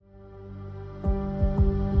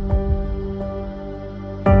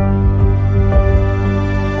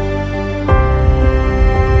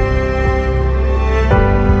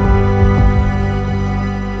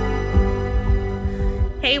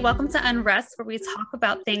welcome to Unrest, where we talk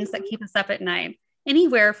about things that keep us up at night,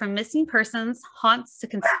 anywhere from missing persons, haunts, to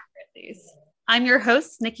conspiracies. I'm your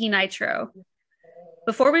host, Nikki Nitro.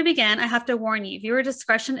 Before we begin, I have to warn you, viewer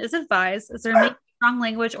discretion is advised as there may be strong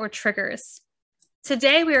language or triggers.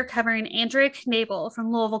 Today, we are covering Andrea Knabel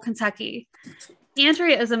from Louisville, Kentucky.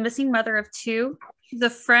 Andrea is a missing mother of two. She's a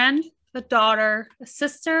friend, a daughter, a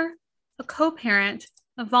sister, a co-parent,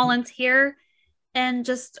 a volunteer, and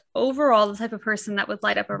just overall the type of person that would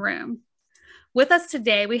light up a room. With us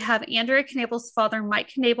today, we have Andrea Knabel's father, Mike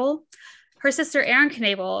Knabel. Her sister, Erin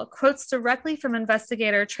Knabel, quotes directly from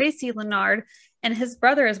investigator Tracy Leonard, and his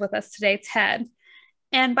brother is with us today, Ted.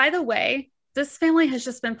 And by the way, this family has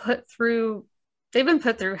just been put through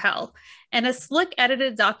hell. And a slick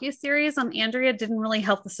edited docuseries on Andrea didn't really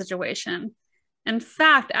help the situation. In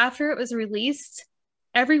fact, after it was released,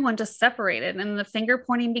 everyone just separated and the finger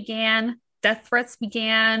pointing began, death threats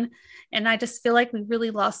began, and I just feel like we really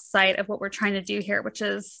lost sight of what we're trying to do here, which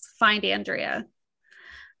is find Andrea.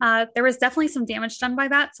 There was definitely some damage done by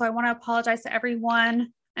that, so I want to apologize to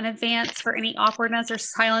everyone in advance for any awkwardness or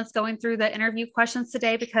silence going through the interview questions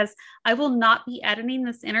today, because I will not be editing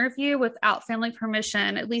this interview without family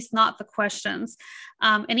permission, at least not the questions.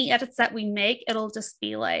 Any edits that we make, it'll just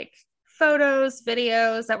be like photos,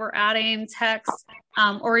 videos that we're adding, text,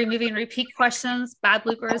 or removing repeat questions, bad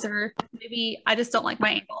bloopers, or maybe I just don't like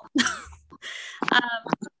my angle.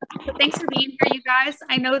 But thanks for being here, you guys.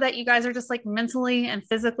 I know that you guys are just like mentally and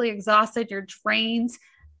physically exhausted. You're drained.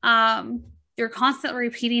 You're constantly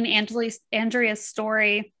repeating Andrea's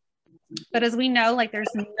story. But as we know, like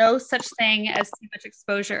there's no such thing as too much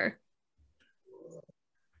exposure.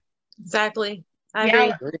 Exactly. I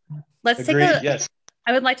agree. Let's take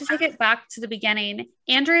I would like to take it back to the beginning.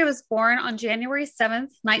 Andrea was born on January 7th,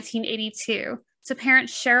 1982, to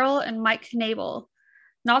parents Cheryl and Mike Knabel.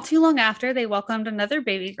 Not too long after, they welcomed another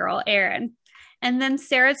baby girl, Erin, and then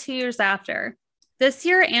Sarah 2 years after. This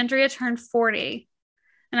year, Andrea turned 40,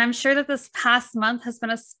 and I'm sure that this past month has been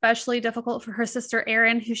especially difficult for her sister,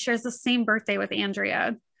 Erin, who shares the same birthday with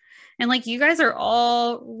Andrea. And like you guys are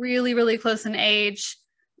all really, really close in age.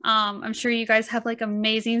 I'm sure you guys have like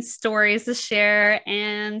amazing stories to share.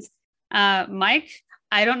 And Mike,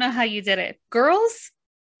 I don't know how you did it. Girls,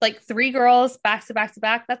 like 3 girls back to back to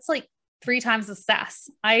back. That's like 3 times the sass.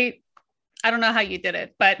 I don't know how you did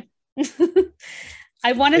it, but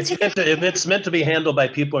I wanted it's meant to be handled by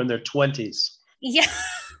people in their 20s. Yeah.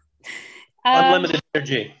 Unlimited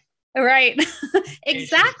energy. Right.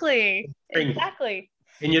 Exactly. Exactly.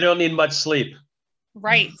 And you don't need much sleep.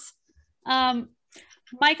 Right.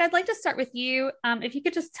 Mike, I'd like to start with you. If you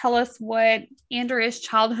could just tell us what Andrea's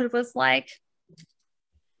childhood was like.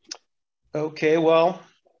 Okay, well,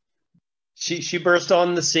 she burst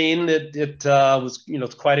on the scene. It was,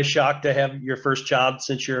 it's quite a shock to have your first child,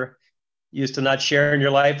 since you're used to not sharing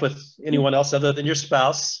your life with anyone else other than your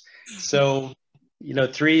spouse. So,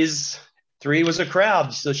 3 was a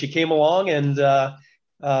crowd. So she came along, and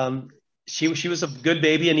she was a good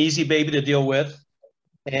baby, an easy baby to deal with.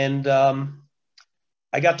 And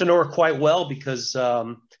I got to know her quite well because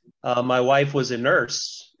my wife was a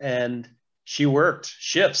nurse and she worked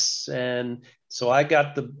shifts. And so I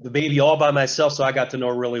got the baby all by myself. So I got to know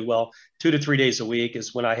her really well. 2 to 3 days a week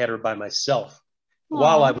is when I had her by myself.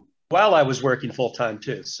 Aww. while I was working full time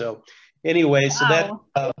too. So anyway, wow. So that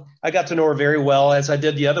I got to know her very well, as I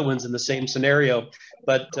did the other ones in the same scenario.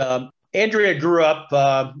 But Andrea grew up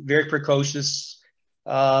very precocious.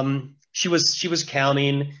 She was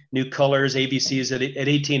counting, knew colors, ABCs at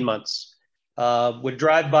 18 months. Would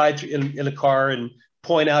drive by in a car and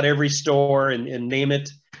point out every store and name it.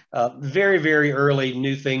 Very, very early,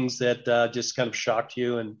 knew things that just kind of shocked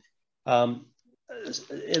you. And a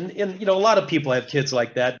lot of people have kids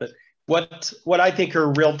like that. But what I think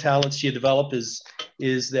her real talent she developed is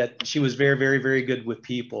that she was very, very, very good with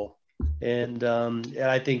people. And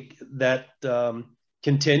I think that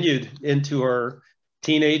continued into her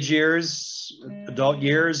teenage years, adult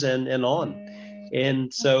years, and on.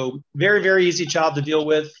 And so very, very easy child to deal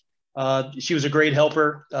with. She was a great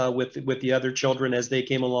helper with the other children as they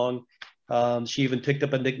came along. She even picked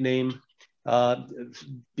up a nickname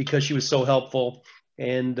because she was so helpful.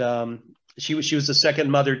 And she was the second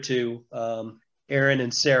mother to Erin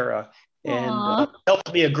and Sarah, and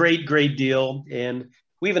helped me a great, great deal. And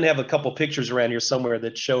we even have a couple pictures around here somewhere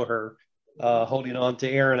that show her holding on to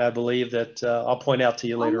Erin, I believe, that I'll point out to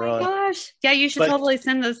you later on. Oh my gosh. Yeah, you should totally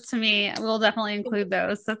send those to me. We'll definitely include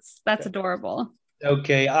those. That's adorable.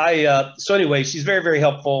 Okay. So anyway, she's very, very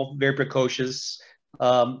helpful, very precocious,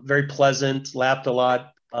 very pleasant, laughed a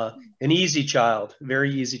lot, an easy child,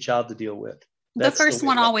 very easy child to deal with. The first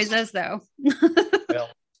one always is, though. Well,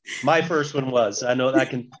 My first one was. I know I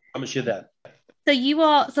can promise you that.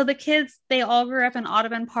 So the kids, they all grew up in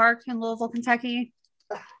Audubon Park in Louisville, Kentucky.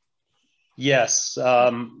 Yes,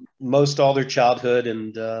 most all their childhood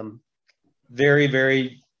and very,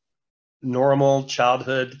 very normal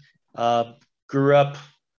childhood. Grew up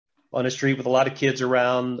on a street with a lot of kids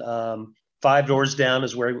around. 5 doors down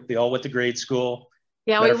is where they all went to grade school.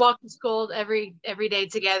 Yeah, we walked to school every day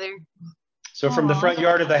together. So from the front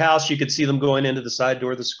yard of the house, you could see them going into the side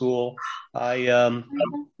door of the school. And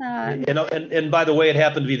by the way, it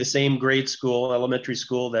happened to be the same grade school, elementary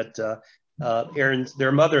school that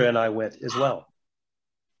their mother and I went as well.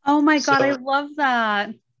 Oh my God, I love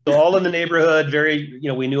that. So all in the neighborhood,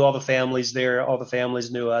 we knew all the families there. All the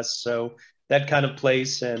families knew us. So that kind of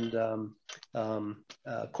place and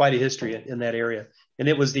quite a history in that area. And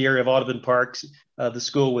it was the area of Audubon Park. The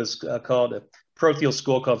school was called a parochial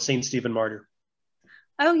school called St. Stephen Martyr.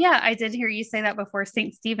 Oh yeah, I did hear you say that before.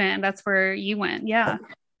 St. Stephen, that's where you went. Yeah.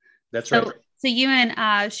 That's right. So you and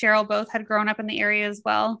Cheryl both had grown up in the area as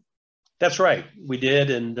well? That's right. We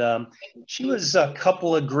did. And she was a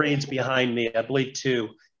couple of grades behind me, I believe 2.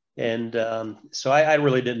 And so I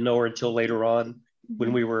really didn't know her until later on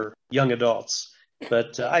when we were young adults.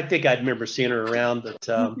 But I think I remember seeing her around. But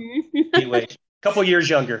anyway, a couple of years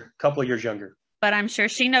younger. But I'm sure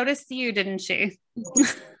she noticed you, didn't she?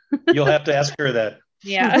 You'll have to ask her that.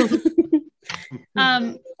 Yeah.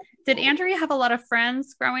 Did Andrea have a lot of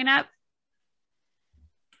friends growing up?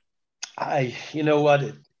 You know what?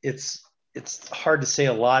 It's hard to say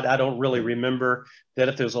a lot. I don't really remember that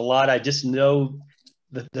if there's a lot. I just know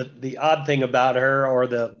the odd thing about her, or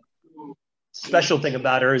the special thing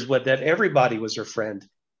about her, is that everybody was her friend.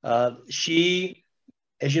 She,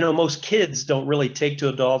 as you know, most kids don't really take to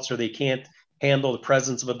adults, or they can't handle the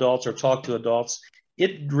presence of adults or talk to adults.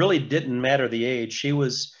 It really didn't matter the age.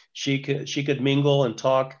 She could mingle and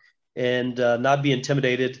talk and not be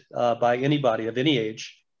intimidated by anybody of any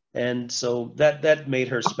age. And so that made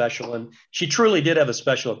her special. And she truly did have a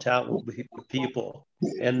special talent with people.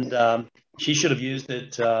 And she should have used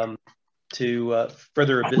it to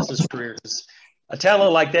further a business career. A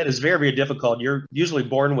talent like that is very, very difficult. You're usually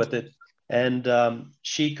born with it. And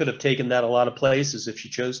she could have taken that a lot of places if she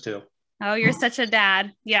chose to. Oh, you're such a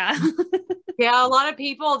dad. Yeah. Yeah, a lot of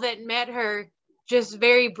people that met her just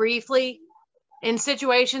very briefly in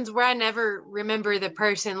situations where I never remember the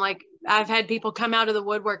person. Like, I've had people come out of the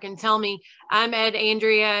woodwork and tell me, I met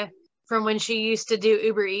Andrea from when she used to do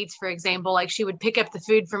Uber Eats, for example. Like, she would pick up the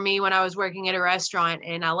food for me when I was working at a restaurant,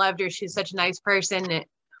 and I loved her. She's such a nice person.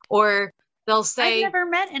 Or they'll say, I've never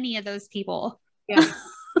met any of those people. Yeah.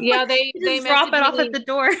 Yeah, they drop it off at the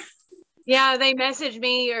door. Yeah, they message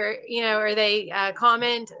me, or they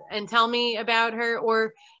comment and tell me about her.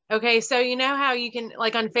 Or, okay, so you know how you can,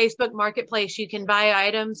 like on Facebook Marketplace, you can buy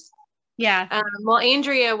items. Yeah. Well,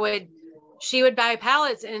 Andrea would buy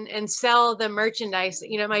pallets and sell the merchandise.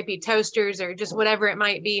 It might be toasters or just whatever it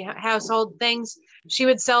might be, household things. She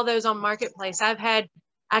would sell those on Marketplace.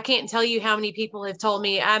 I can't tell you how many people have told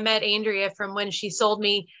me, I met Andrea from when she sold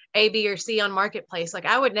me A, B, or C on Marketplace. Like,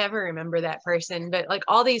 I would never remember that person, but like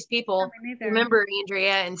all these people remember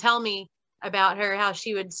Andrea and tell me about her, how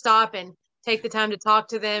she would stop and take the time to talk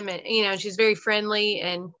to them. And, she's very friendly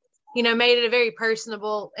and, made it a very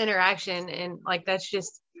personable interaction. And like,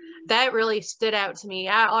 that really stood out to me.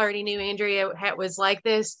 I already knew Andrea was like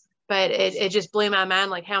this, but it just blew my mind,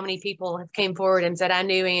 like how many people have came forward and said, I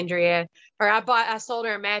knew Andrea, or I sold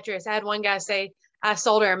her a mattress. I had one guy say, I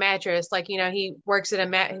sold her a mattress. Like, he works at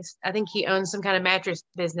I think he owns some kind of mattress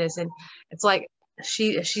business. And it's like,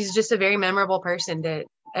 she's just a very memorable person to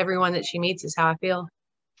everyone that she meets, is how I feel.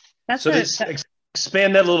 So to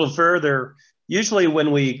expand that a little further, usually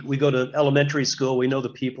when we go to elementary school, we know the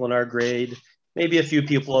people in our grade, maybe a few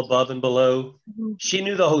people above and below. Mm-hmm. She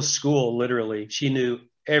knew the whole school, literally. She knew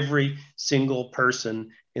every single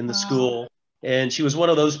person in the school. And she was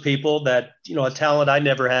one of those people that, a talent I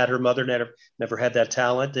never had. Her mother never had that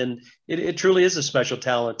talent. And it truly is a special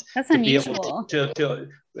talent. That's unusual. Be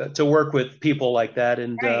able to work with people like that.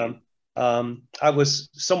 And right. I was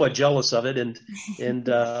somewhat jealous of it and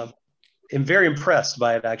am very impressed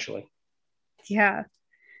by it, actually. Yeah.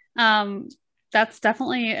 That's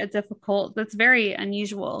definitely that's very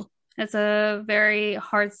unusual. It's a very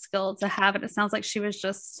hard skill to have. And it sounds like she was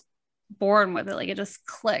just born with it. Like, it just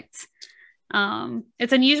clicked.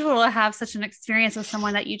 It's unusual to have such an experience with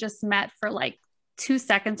someone that you just met for like 2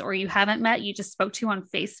 seconds, or you haven't met, you just spoke to on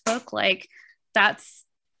Facebook. Like, that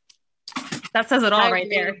says it all right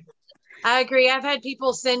there. I agree. I've had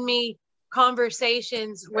people send me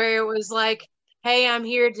conversations where it was like, hey, I'm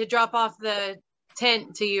here to drop off the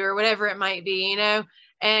tent to you, or whatever it might be,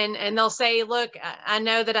 and they'll say, look, I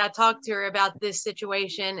know that I talked to her about this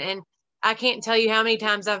situation, and I can't tell you how many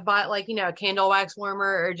times I've bought, like, a candle wax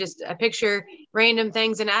warmer or just a picture, random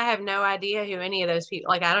things. And I have no idea who any of those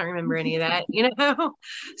people, like, I don't remember any of that,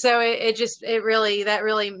 So that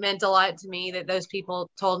really meant a lot to me that those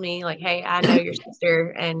people told me, like, hey, I know your sister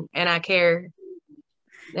and I care.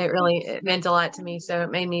 It meant a lot to me. So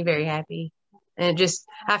it made me very happy. And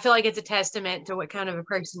I feel like it's a testament to what kind of a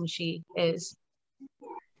person she is.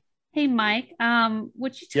 Hey, Mike,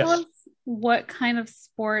 would you tell us what kind of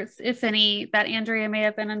sports, if any, that Andrea may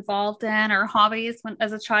have been involved in, or hobbies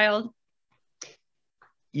as a child?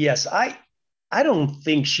 Yes, I don't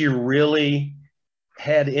think she really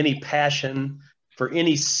had any passion for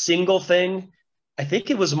any single thing. I think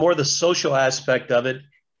it was more the social aspect of it.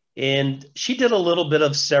 And she did a little bit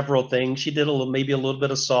of several things. She did maybe a little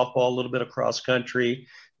bit of softball, a little bit of cross country,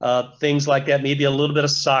 things like that, maybe a little bit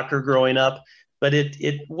of soccer growing up. But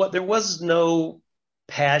there was no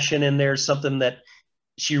passion in there, something that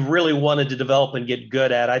she really wanted to develop and get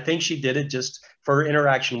good at. I think she did it just for her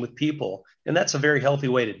interaction with people. And that's a very healthy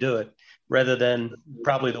way to do it, rather than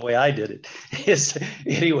probably the way I did it.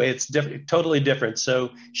 Anyway, it's different, totally different. So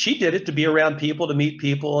she did it to be around people, to meet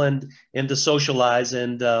people, and to socialize.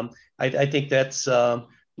 And I think that's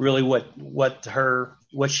really what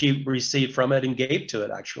she received from it and gave to it,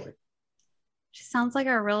 actually. She sounds like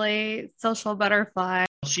a really social butterfly.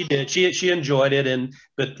 She did. She enjoyed it,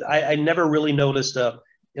 but I never really noticed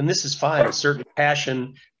and this is fine, a certain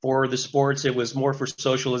passion for the sports. It was more for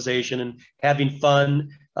socialization and having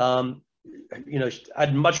fun.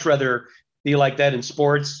 I'd much rather be like that in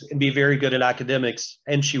sports and be very good in academics,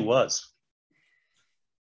 and she was.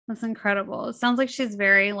 That's incredible. It sounds like she's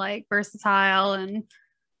very like versatile and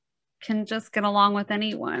can just get along with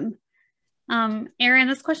anyone. Erin,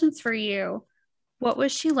 this question's for you. What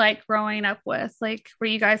was she like growing up with? Like, were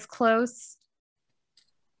you guys close?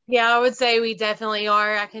 Yeah, I would say we definitely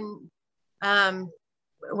are.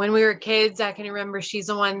 When we were kids, I can remember she's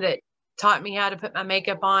the one that taught me how to put my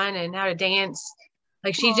makeup on and how to dance.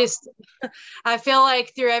 Like I feel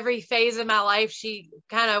like through every phase of my life, she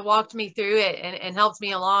kind of walked me through it and helped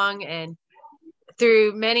me along. And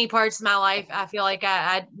through many parts of my life, I feel like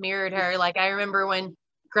I mirrored her. Like, I remember when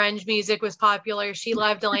grunge music was popular, she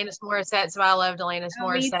loved Alanis Morissette, so I loved Alanis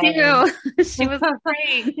Morissette. Me too. She was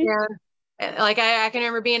great. Yeah. Like, I can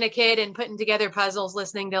remember being a kid and putting together puzzles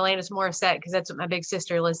listening to Alanis Morissette, because that's what my big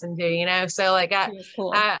sister listened to, so like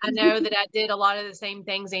cool. I know that I did a lot of the same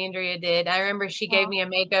things Andrea did. I remember she gave me a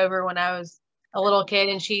makeover when I was a little kid,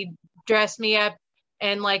 and she dressed me up.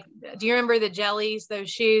 And, like, do you remember the jellies, those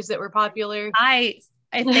shoes that were popular?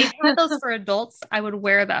 If they had those for adults, I would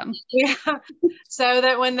wear them. Yeah. So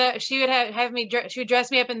that when she would she would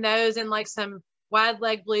dress me up in those, and like some wide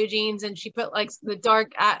leg blue jeans, and she put like the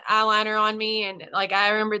dark eyeliner on me. And like, I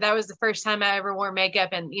remember that was the first time I ever wore makeup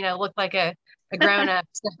and, looked like a grown up.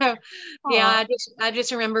 So yeah, I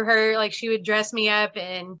just remember her, like, she would dress me up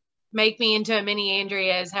and make me into a mini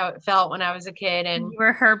Andrea, is how it felt when I was a kid. And you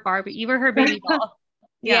were her Barbie, you were her baby doll.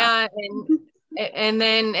 Yeah. And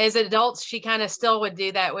then as adults, she kind of still would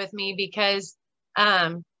do that with me, because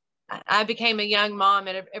I became a young mom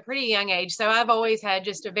at a pretty young age. So I've always had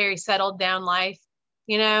just a very settled down life,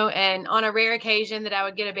 and on a rare occasion that I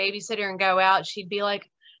would get a babysitter and go out, she'd be like,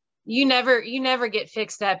 you never get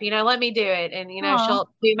fixed up, let me do it. And, she'll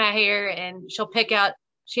do my hair, and she'll pick out,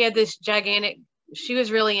 she had this she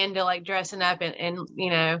was really into like dressing up and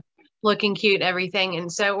looking cute and everything.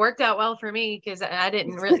 And so it worked out well for me, because I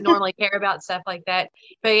didn't really normally care about stuff like that.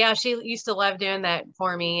 But yeah, she used to love doing that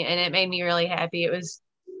for me, and it made me really happy. It was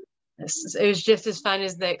just as fun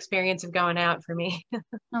as the experience of going out for me. Oh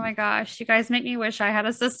my gosh, you guys make me wish I had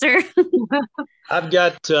a sister. I've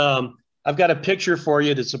got a picture for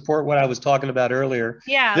you to support what I was talking about earlier.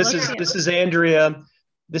 Yeah. This is Andrea.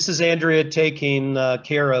 This is Andrea taking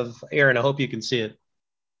care of Erin. I hope you can see it.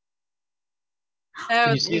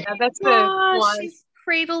 Oh, yeah, that's the one. She's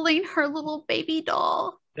cradling her little baby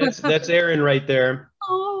doll. That's Erin right there.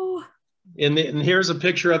 Oh. And here's a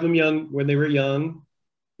picture of them when they were young.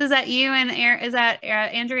 Is that you and Erin? Is that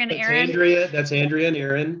Andrea and Erin? That's Andrea and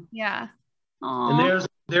Erin. Yeah. Aww. And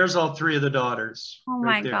there's all three of the daughters. Oh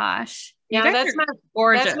my gosh. Yeah, that's my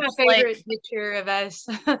favorite picture of us.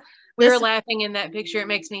 We were laughing in that picture. It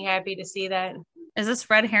makes me happy to see that. Is this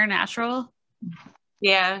red hair natural?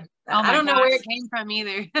 Yeah. I don't know where it came from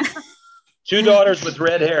either. Two daughters with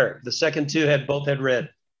red hair. The second two both had red.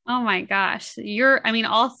 Oh my gosh.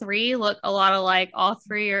 All three look a lot alike. All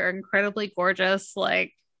three are incredibly gorgeous.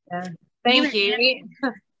 Like, yeah. Thank you.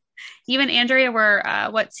 You and Andrea were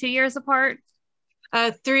 2 years apart?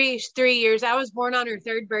 3 years. I was born on her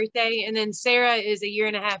third birthday, and then Sarah is a year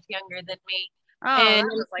and a half younger than me. Oh, and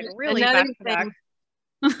that was like really another back to back.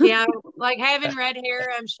 yeah, like having red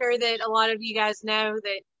hair, I'm sure that a lot of you guys know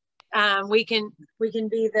that we can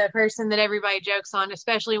be the person that everybody jokes on,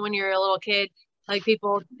 especially when you're a little kid. Like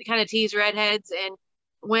people kind of tease redheads, and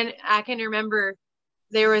when I can remember,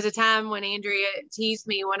 there was a time when Andrea teased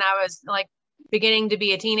me when I was like beginning to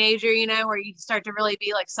be a teenager, you know, where you start to really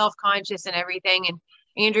be like self-conscious and everything. And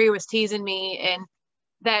Andrea was teasing me, and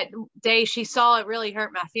that day she saw it really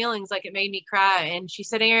hurt my feelings, like it made me cry. And she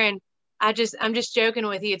said, Aaron, I'm just joking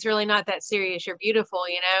with you. It's really not that serious. You're beautiful,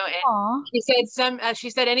 you know. And Aww. she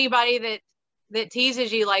said anybody that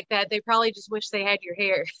teases you like that, they probably just wish they had your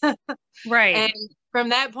hair. Right. And from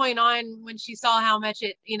that point on, when she saw how much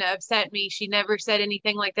it, you know, upset me, she never said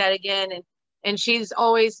anything like that again. And she's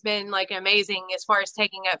always been like amazing as far as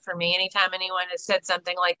taking up for me. Anytime anyone has said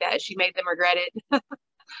something like that, she made them regret it. Oh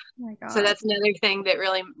my God. So that's another thing that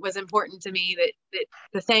really was important to me, that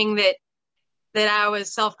the thing that I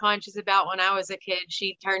was self-conscious about when I was a kid,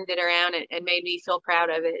 she turned it around and made me feel proud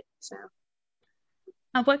of it. So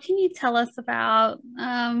what can you tell us about,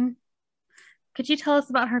 could you tell us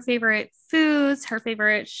about her favorite foods, her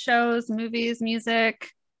favorite shows, movies,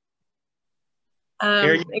 music?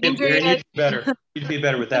 Aaron, Andrea, you'd be better. You'd be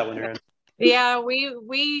better with that one, Aaron. Yeah, we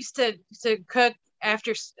used to cook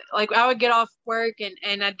after, like I would get off work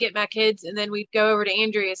and I'd get my kids, and then we'd go over to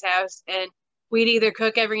Andrea's house, and we'd either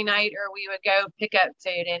cook every night or we would go pick up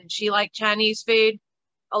food. And she liked Chinese food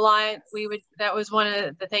a lot. That was one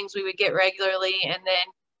of the things we would get regularly. And then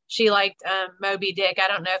she liked Moby Dick. I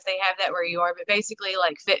don't know if they have that where you are, but basically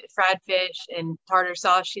like fried fish and tartar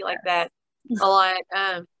sauce. She liked that a lot.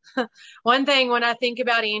 One thing when I think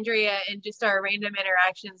about Andrea and just our random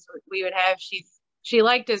interactions we would have, she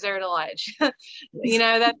liked dessert a lot. You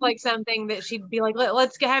know, that's like something that she'd be like,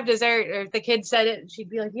 let's go have dessert. Or if the kids said it, she'd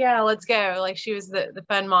be like, yeah, let's go. Like she was the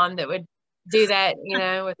fun mom that would do that, you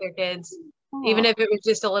know, with her kids, even if it was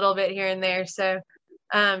just a little bit here and there. So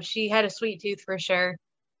she had a sweet tooth for sure.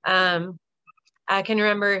 I can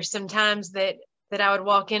remember some times that I would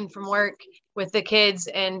walk in from work with the kids,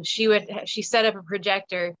 and she set up a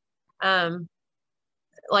projector,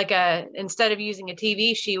 instead of using a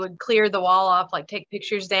TV, she would clear the wall off, like take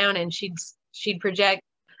pictures down, and she'd project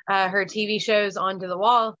her TV shows onto the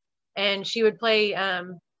wall, and she would play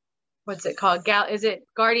what's it called? Is it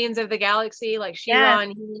Guardians of the Galaxy? Like She-Ra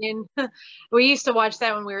and He-Man. We used to watch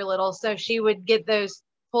that when we were little, so she would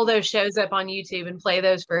pull those shows up on YouTube and play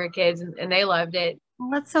those for her kids, and they loved it. Well,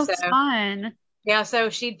 that's so fun. Yeah, so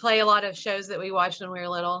she'd play a lot of shows that we watched when we were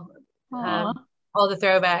little, all the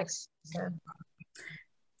throwbacks.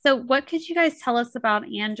 So what could you guys tell us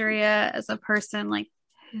about Andrea as a person? Like,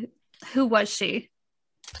 who was she?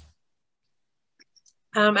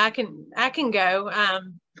 I can go.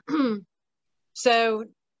 So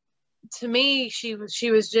to me, she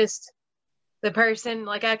was just the person.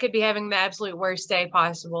 Like I could be having the absolute worst day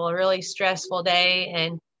possible, a really stressful day,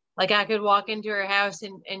 and like I could walk into her house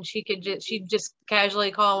and she'd just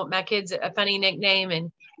casually call my kids a funny nickname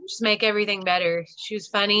and just make everything better. She was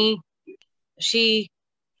funny.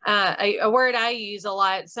 A word I use a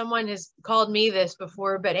lot, someone has called me this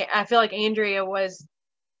before, but I feel like Andrea was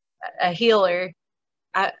a healer.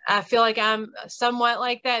 I feel like I'm somewhat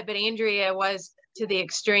like that, but Andrea was to the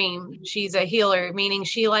extreme. She's a healer, meaning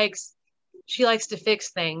she likes to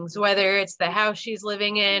fix things, whether it's the house she's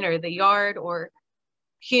living in or the yard or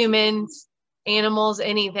humans, animals,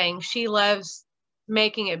 anything. She loves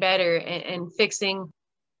making it better and fixing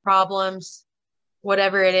problems,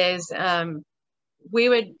 whatever it is.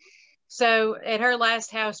 So at her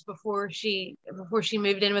last house before she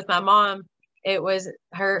moved in with my mom, it was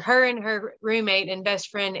her and her roommate and best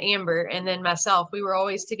friend Amber, and then myself. We were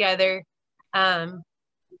always together.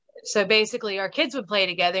 So basically our kids would play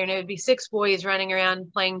together, and it would be 6 boys running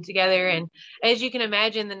around playing together. And as you can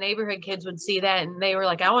imagine, the neighborhood kids would see that and they were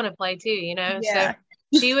like, I want to play too, you know? Yeah.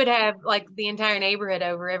 So she would have like the entire neighborhood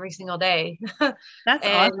over every single day. That's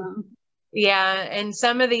awesome. Yeah. And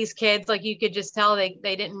some of these kids, like you could just tell they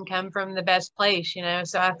didn't come from the best place, you know?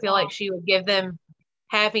 So I feel like she would give them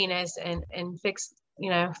happiness and fix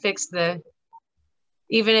the,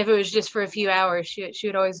 even if it was just for a few hours, she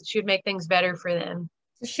would make things better for them.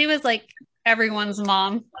 She was like everyone's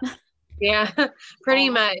mom. Yeah,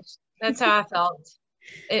 pretty much. That's how I felt.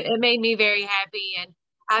 It made me very happy, and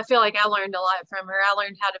I feel like I learned a lot from her. I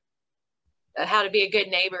learned how to be a good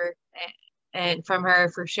neighbor, and from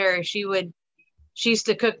her for sure. She used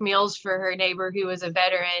to cook meals for her neighbor who was a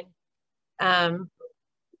veteran,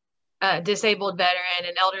 disabled veteran,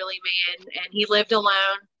 an elderly man, and he lived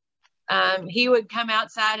alone. he would come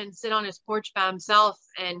outside and sit on his porch by himself,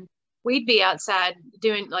 and we'd be outside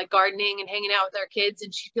doing like gardening and hanging out with our kids.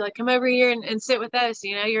 And she'd be like, come over here and sit with us.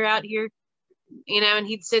 You know, you're out here, you know, and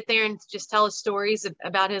he'd sit there and just tell us stories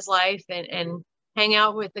about his life and hang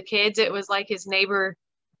out with the kids. It was like his neighbor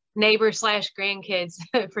slash grandkids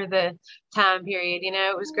for the time period. You know,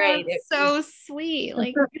 it was great. That's so sweet.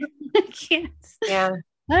 Like, I can't. Yeah.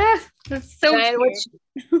 That's so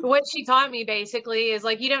cute. What she taught me basically is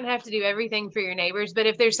like, you don't have to do everything for your neighbors, but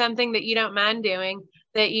if there's something that you don't mind doing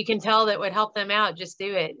that you can tell that would help them out, just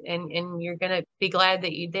do it. And you're going to be glad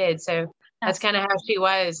that you did. So that's kind of how she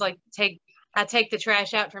was. Like, I take the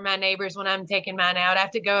trash out for my neighbors when I'm taking mine out. I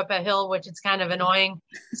have to go up a hill, which is kind of annoying.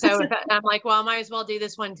 So I'm like, well, I might as well do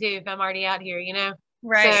this one too if I'm already out here, you know?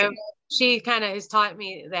 Right. So she kind of has taught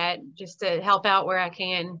me that, just to help out where I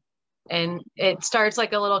can. And it starts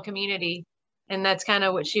like a little community. And that's kind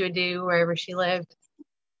of what she would do wherever she lived.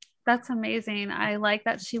 That's amazing. I like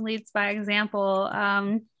that she leads by example.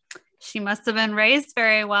 She must have been raised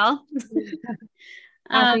very well.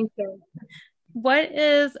 I think so. What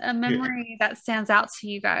is a memory that stands out to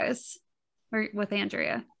you guys or with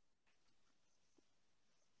Andrea?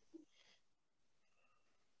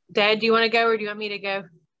 Dad, do you want to go or do you want me to go?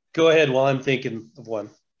 Go ahead while I'm thinking of one.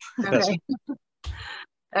 Okay.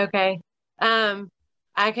 Okay.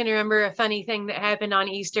 I can remember a funny thing that happened on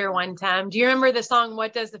Easter one time. Do you remember the song,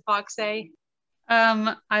 What Does the Fox Say?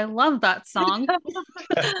 I love that song.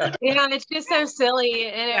 Yeah, it's just so silly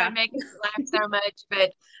and it would make us laugh so much.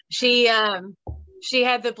 But she had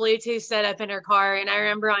the Bluetooth set up in her car, and I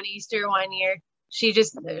remember on Easter one year, she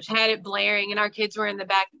just had it blaring and our kids were in the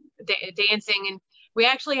back dancing, and we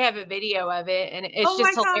actually have a video of it, and it's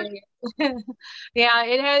just hilarious. Yeah,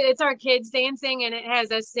 it's our kids dancing, and it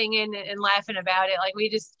has us singing and laughing about it. Like, we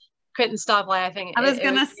just couldn't stop laughing. I was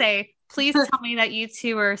gonna say, please tell me that you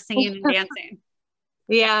two are singing and dancing.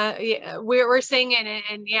 Yeah, we're singing,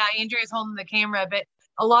 and yeah, Andrea's holding the camera. But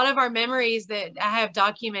a lot of our memories that I have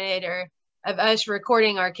documented are of us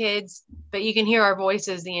recording our kids, but you can hear our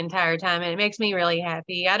voices the entire time, and it makes me really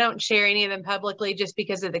happy. I don't share any of them publicly just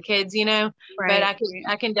because of the kids, you know, right. But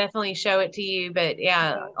I can definitely show it to you. But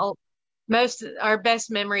yeah, our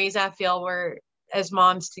best memories, I feel, were as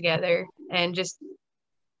moms together and just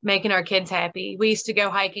making our kids happy. We used to go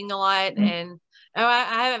hiking a lot, and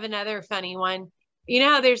I have another funny one. You know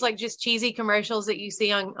how there's like just cheesy commercials that you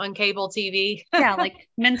see on cable TV? Yeah, like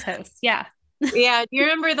Mentos. Yeah. Yeah. Do you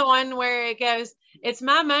remember the one where it goes, it's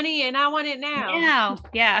my money and I want it now?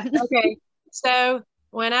 Yeah. Okay. So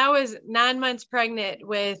when I was 9 months pregnant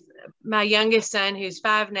with my youngest son, who's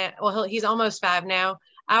 5 now, well, he's almost 5 now,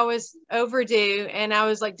 I was overdue, and I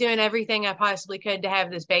was like doing everything I possibly could to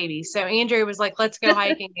have this baby. So Andrew was like, let's go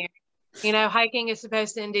hiking here. You know, hiking is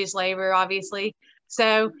supposed to induce labor, obviously.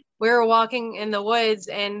 So we were walking in the woods,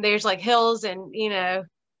 and there's like hills, and, you know,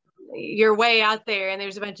 you're way out there and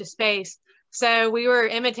there's a bunch of space. So we were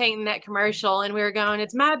imitating that commercial, and we were going,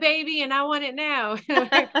 it's my baby and I want it now.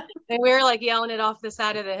 And we were like yelling it off the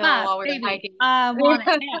side of the hill while we were hiking. I want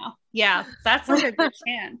it now. Yeah, that's like a good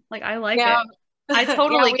chant. Like, I like it. I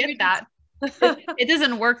totally get that. It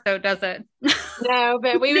doesn't work though, does it? No,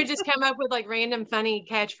 but we would just come up with like random funny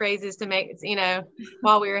catchphrases to make, you know,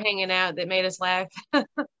 while we were hanging out, that made us laugh.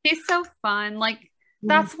 It's so fun. Like,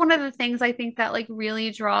 that's one of the things I think that like really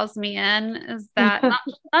draws me in, is that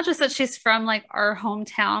not just that she's from like our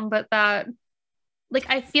hometown, but that like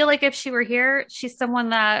I feel like if she were here, she's someone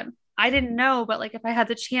that I didn't know, but like if I had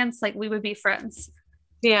the chance, like we would be friends.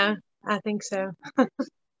 Yeah, I think so.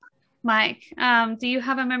 Mike, do you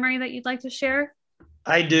have a memory that you'd like to share?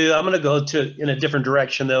 I do. I'm going to go in a different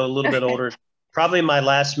direction, though, a little bit older. Probably my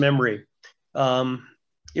last memory.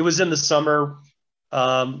 It was in the summer,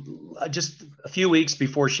 just a few weeks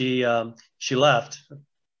before she left.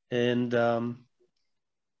 And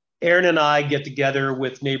Erin and I get together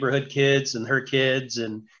with neighborhood kids and her kids.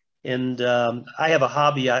 And I have a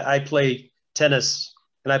hobby. I play tennis,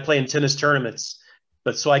 and I play in tennis tournaments.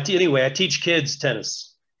 But so I teach kids tennis.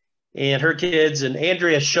 And her kids, and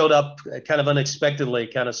Andrea showed up kind of unexpectedly,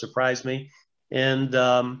 kind of surprised me. And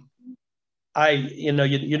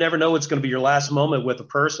you never know what's going to be your last moment with a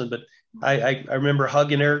person, but I remember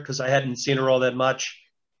hugging her because I hadn't seen her all that much,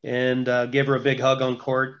 and gave her a big hug on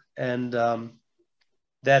court. And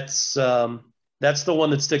that's the one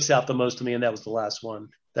that sticks out the most to me. And that was the last one.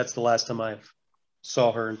 That's the last time I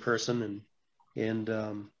saw her in person. And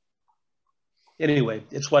anyway,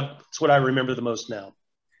 it's what I remember the most now.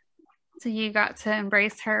 So you got to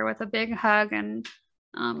embrace her with a big hug. And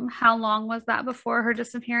how long was that before her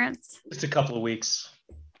disappearance? Just a couple of weeks.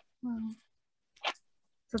 Wow.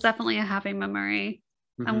 So definitely a happy memory.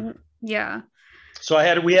 Mm-hmm. Yeah. So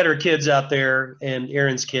we had our kids out there, and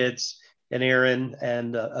Aaron's kids, and Aaron,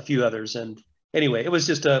 and a few others. And anyway, it was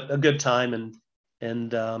just a good time. And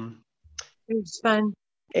It was fun.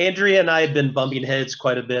 Andrea and I had been bumping heads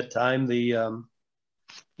quite a bit. I'm the,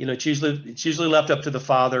 it's usually left up to the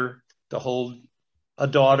father to hold a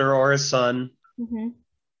daughter or a son,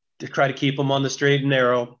 to try to keep them on the straight and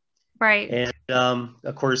narrow. Right. And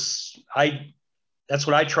of course, that's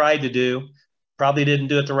what I tried to do. Probably didn't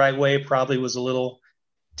do it the right way. Probably was a little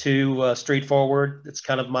too straightforward. It's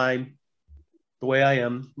kind of the way I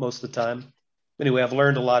am most of the time. Anyway, I've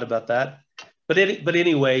learned a lot about that. But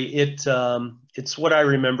anyway, it's what I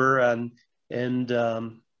remember. And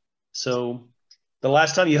so the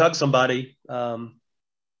last time you hug somebody,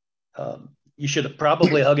 you should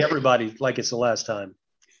probably hug everybody like it's the last time.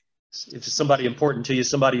 If it's somebody important to you,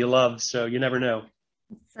 somebody you love, so you never know.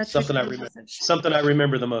 Something I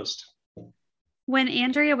remember the most. When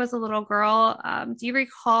Andrea was a little girl, do you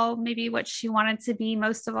recall maybe what she wanted to be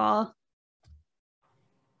most of all?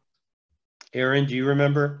 Aaron, do you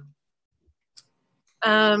remember?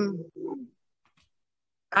 I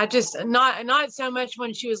just not so much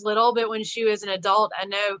when she was little, but when she was an adult, I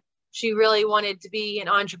know she really wanted to be an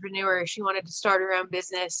entrepreneur. She wanted to start her own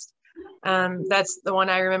business. That's the one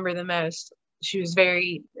I remember the most. She was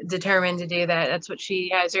very determined to do that. That's what she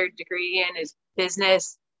has her degree in, is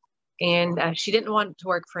business. And she didn't want to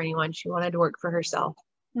work for anyone. She wanted to work for herself.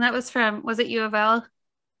 And that was was it U of L?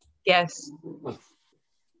 Yes.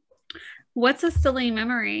 What's a silly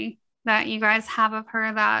memory that you guys have of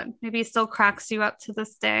her that maybe still cracks you up to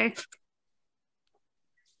this day?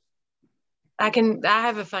 I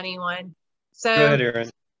have a funny one. So go ahead, Aaron.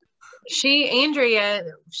 Andrea,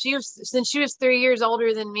 since she was 3 years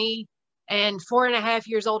older than me and 4.5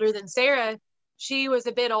 years older than Sarah, she was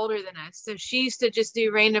a bit older than us. So she used to just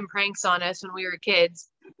do random pranks on us when we were kids.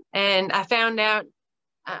 And I found out,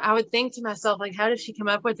 I would think to myself, like, how does she come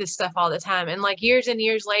up with this stuff all the time? And like years and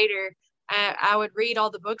years later, I would read all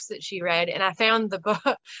the books that she read, and I found the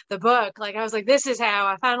book. Like, I was like, this is how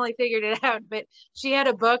I finally figured it out. But she had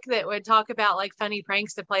a book that would talk about like funny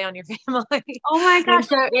pranks to play on your family. Oh my gosh.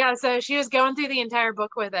 So she was going through the entire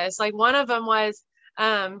book with us. Like, one of them was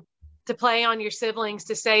to play on your siblings,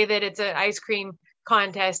 to say that it's an ice cream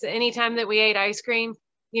contest. Anytime that we ate ice cream,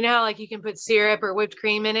 you know how like you can put syrup or whipped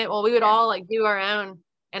cream in it? Well, we would all like do our own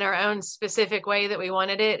in our own specific way that we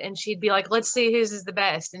wanted it. And she'd be like, let's see whose is the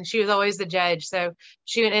best. And she was always the judge. So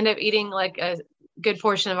she would end up eating like a good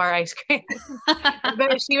portion of our ice cream.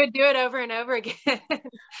 But she would do it over and over again.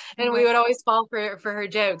 And we would always fall for her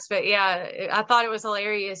jokes. But yeah, I thought it was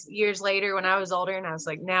hilarious years later when I was older. And I was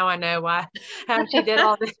like, now I know how she did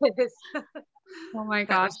all this. Oh my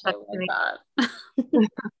gosh, I love that.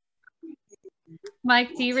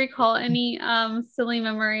 Mike, do you recall any silly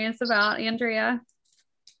memories about Andrea?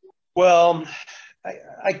 Well,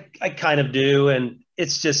 I kind of do, and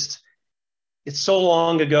it's so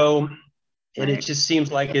long ago, and It just seems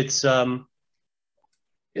like it all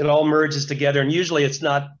merges together. And usually it's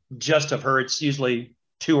not just of her; it's usually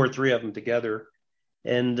two or three of them together.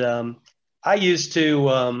 And I used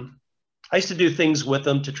to do things with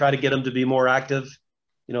them to try to get them to be more active.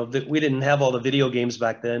 You know, that we didn't have all the video games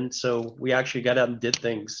back then, so we actually got out and did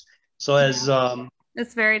things. So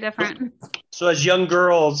it's very different. So as young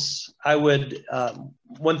girls, I would,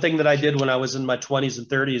 one thing that I did when I was in my 20s and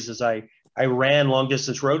 30s is I ran long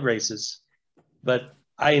distance road races, but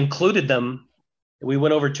I included them. We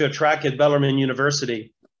went over to a track at Bellarmine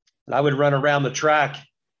University, and I would run around the track,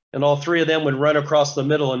 and all three of them would run across the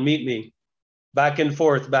middle and meet me. Back and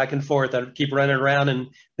forth. I'd keep running around, and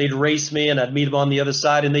they'd race me, and I'd meet them on the other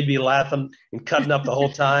side, and they'd be laughing and cutting up the whole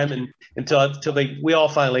time, and until we all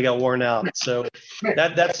finally got worn out. So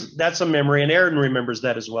that's a memory, and Aaron remembers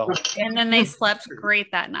that as well. And then they slept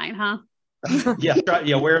great that night, huh?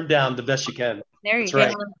 Yeah, wear them down the best you can. There you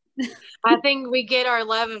that's go. Right. I think we get our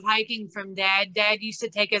love of hiking from Dad. Dad used to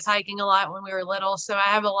take us hiking a lot when we were little, so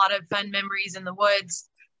I have a lot of fun memories in the woods,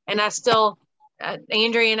 and I still.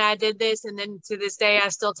 Andrea and I did this, and then to this day, I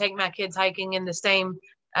still take my kids hiking in the same.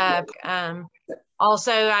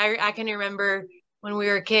 Also, I can remember when we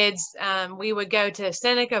were kids, we would go to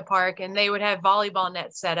Seneca Park, and they would have volleyball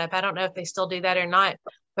nets set up. I don't know if they still do that or not,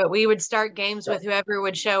 but we would start games with whoever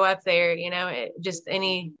would show up there. You know,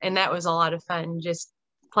 and that was a lot of fun. Just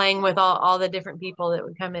playing with all the different people that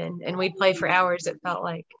would come in, and we'd play for hours. It felt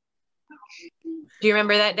like. Do you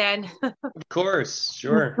remember that, Dad? Of course,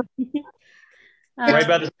 sure. Right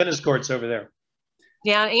by the tennis courts over there.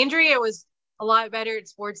 Yeah, Andrea was a lot better at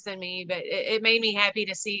sports than me, but it made me happy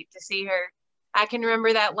to see her. I can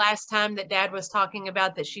remember that last time that Dad was talking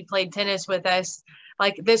about that she played tennis with us.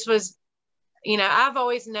 Like this was, I've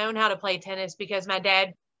always known how to play tennis because my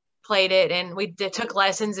dad played it and we took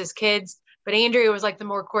lessons as kids. But Andrea was like the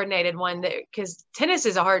more coordinated one, because tennis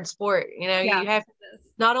is a hard sport. You have,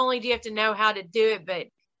 not only do you have to know how to do it, but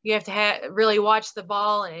you have to really watch the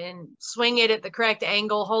ball and swing it at the correct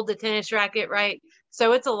angle, hold the tennis racket right.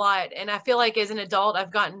 So it's a lot. And I feel like as an adult,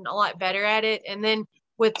 I've gotten a lot better at it. And then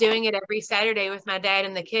with doing it every Saturday with my dad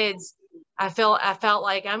and the kids, I felt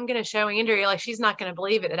like I'm going to show Andrea, like she's not going to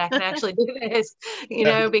believe it that I can actually do this,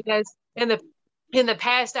 because in the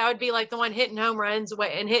past I would be like the one hitting home runs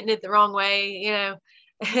and hitting it the wrong way,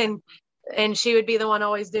 and she would be the one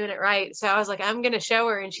always doing it right. So I was like, I'm going to show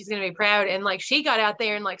her and she's going to be proud. And like, she got out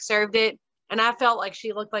there and like served it. And I felt like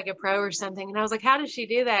she looked like a pro or something. And I was like, how does she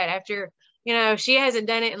do that after, she hasn't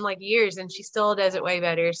done it in like years and she still does it way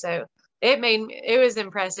better. So it was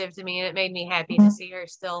impressive to me and it made me happy to see her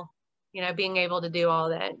still, being able to do all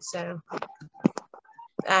that. So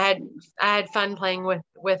I had fun playing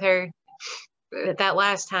with her that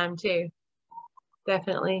last time too.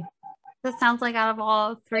 Definitely. That sounds like out of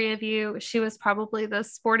all three of you, she was probably the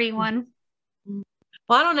sporty one. Well,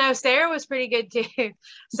 I don't know. Sarah was pretty good too.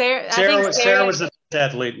 Sarah was the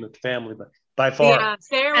athlete in the family, but by far. Yeah,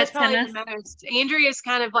 Sarah was probably the most. Andrea's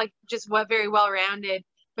kind of like just very well rounded,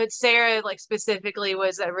 but Sarah like specifically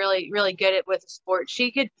was really really good at with the sport.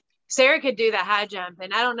 Sarah could do the high jump,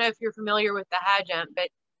 and I don't know if you're familiar with the high jump, but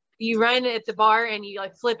you run at the bar and you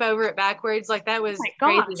like flip over it backwards. Like that was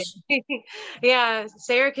crazy. Yeah.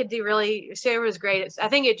 Sarah was great. I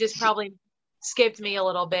think it just probably skipped me a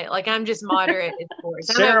little bit. Like I'm just moderate at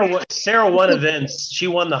sports. Sarah won events. She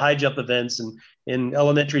won the high jump events in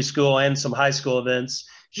elementary school and some high school events.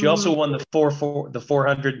 She also won the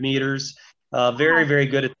 400 meters. Very, very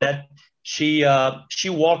good at that. She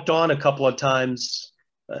walked on a couple of times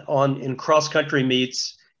in cross country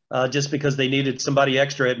meets. Just because they needed somebody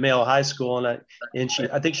extra at male high school. I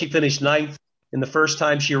think she finished 9th in the first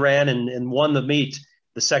time she ran and won the meet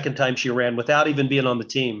the second time she ran without even being on the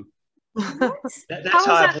team. That's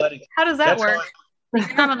how athletic. How does that work?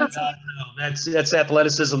 That's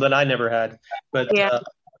athleticism that I never had. But yeah.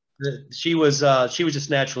 She was just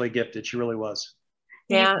naturally gifted. She really was.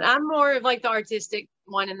 Yeah, I'm more of like the artistic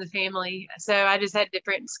one in the family. So I just had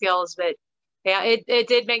different skills, but yeah, it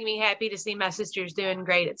did make me happy to see my sisters doing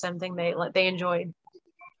great at something they enjoyed.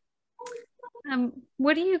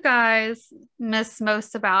 What do you guys miss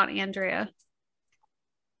most about Andrea?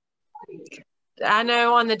 I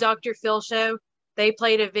know on the Dr. Phil show, they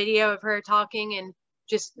played a video of her talking and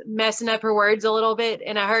just messing up her words a little bit,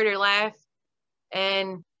 and I heard her laugh,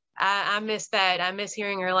 and I miss that. I miss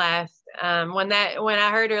hearing her laugh. When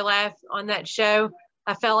I heard her laugh on that show,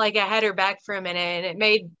 I felt like I had her back for a minute, and it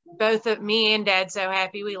made both of me and Dad so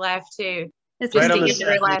happy. We laughed too. It's right on the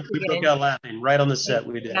set. We broke out laughing. Right on the set,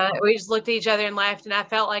 we did. We just looked at each other and laughed, and I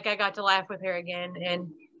felt like I got to laugh with her again. And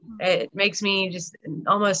it makes me just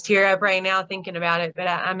almost tear up right now thinking about it. But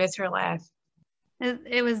I miss her laugh.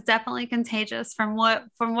 It was definitely contagious from what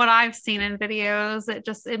I've seen in videos.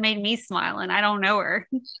 It made me smile, and I don't know her.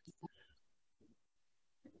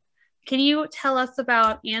 Can you tell us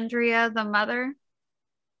about Andrea, the mother?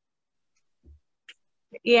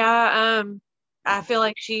 Yeah, I feel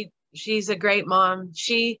like she's a great mom.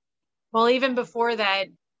 Even before that,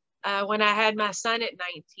 when I had my son at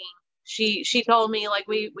 19, she told me like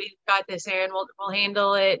we got this, Aaron. We'll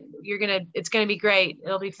handle it. It's gonna be great.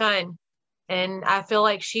 It'll be fun. And I feel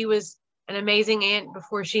like she was an amazing aunt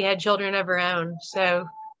before she had children of her own. So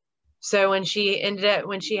when she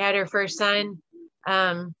had her first son,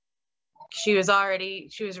 she was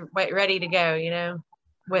ready to go,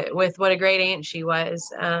 with what a great aunt she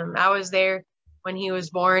was. I was there when he was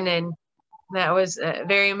born, and that was a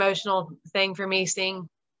very emotional thing for me, seeing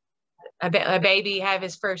a baby have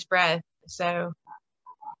his first breath. So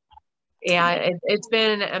yeah, it's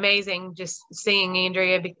been amazing just seeing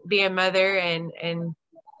Andrea be a mother, and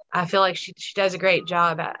I feel like she does a great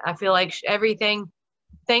job. I feel like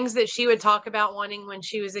things that she would talk about wanting when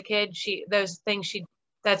she was a kid,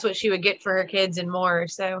 that's what she would get for her kids and more.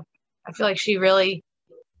 So I feel like she really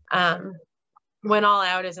went all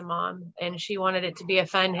out as a mom, and she wanted it to be a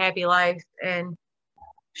fun, happy life. And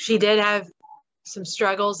she did have some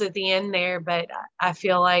struggles at the end there, but I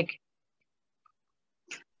feel like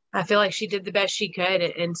she did the best she could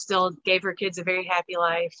and still gave her kids a very happy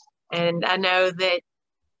life. And I know that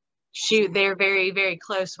they're very, very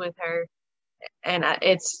close with her, and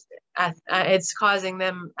it's causing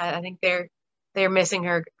them. I think they're missing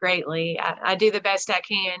her greatly. I do the best I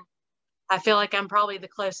can. I feel like I'm probably the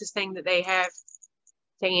closest thing that they have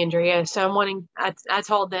to Andrea. So I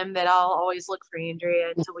told them that I'll always look for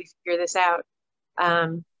Andrea until we figure this out.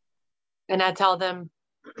 And I tell them,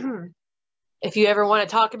 if you ever want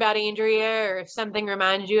to talk about Andrea, or if something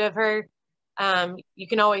reminds you of her, you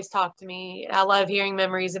can always talk to me. I love hearing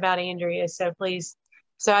memories about Andrea. So please.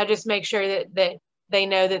 So I just make sure that they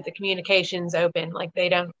know that the communication's open. Like they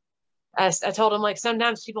don't, I told them, like,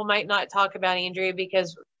 sometimes people might not talk about Andrea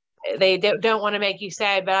because they don't want to make you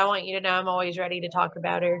sad, but I want you to know I'm always ready to talk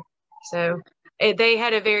about her. So they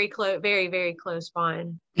had a very very close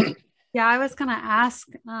bond. Yeah, I was gonna ask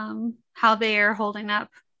how they are holding up.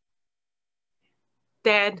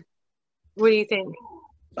 Dad, what do you think?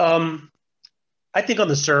 I think on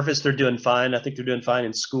the surface they're doing fine. I think they're doing fine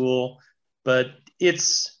in school, but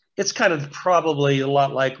it's kind of probably a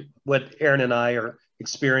lot like what Aaron and I are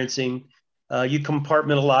experiencing. You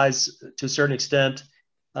compartmentalize to a certain extent,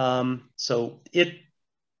 so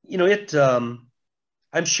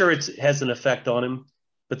I'm sure it has an effect on him.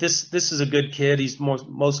 But this is a good kid. He's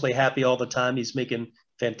mostly happy all the time. He's making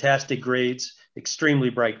fantastic grades. Extremely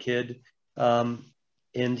bright kid, and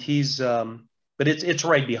he's but it's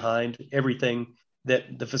right behind everything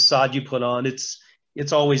that the facade you put on.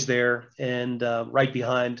 It's always there, and right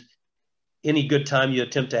behind any good time you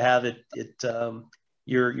attempt to have it.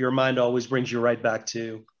 Your mind always brings you right back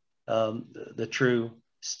to the true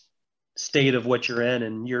state of what you're in,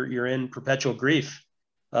 and you're in perpetual grief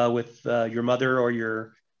with your mother or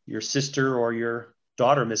your sister or your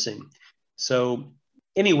daughter missing. So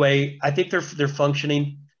anyway, I think they're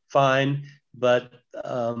functioning fine, but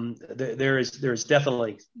there is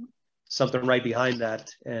definitely something right behind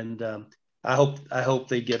that, and I hope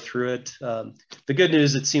they get through it. The good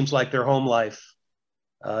news, it seems like their home life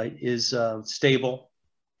is stable,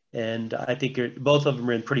 and I think both of them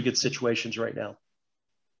are in pretty good situations right now.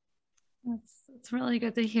 It's really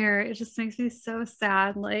good to hear. It just makes me so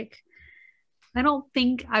sad. Like, I don't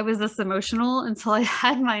think I was this emotional until I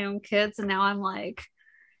had my own kids, and now I'm like,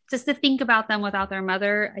 just to think about them without their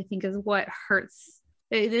mother, I think is what hurts.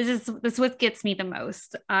 It's what gets me the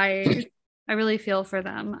most. I really feel for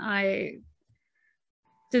them.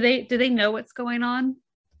 Do they know what's going on?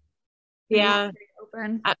 Yeah.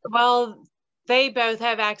 Well, they both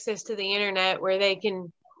have access to the internet where they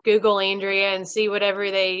can Google Andrea and see whatever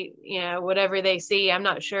they see. I'm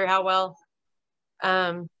not sure how well.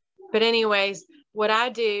 But anyways, what I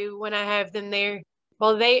do when I have them there,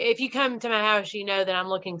 well, if you come to my house, you know that I'm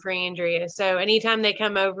looking for Andrea. So anytime they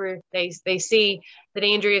come over, they see that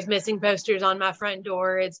Andrea's missing posters on my front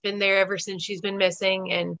door. It's been there ever since she's been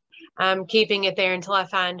missing, and I'm keeping it there until I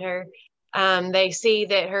find her. They see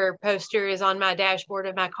that her poster is on my dashboard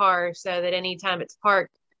of my car, so that anytime it's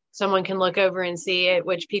parked, someone can look over and see it,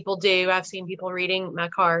 which people do. I've seen people reading my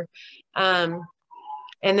car.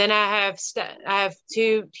 And then I have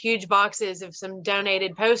 2 huge boxes of some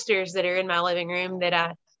donated posters that are in my living room that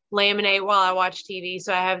I laminate while I watch TV.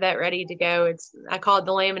 So I have that ready to go. I call it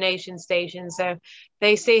the lamination station. So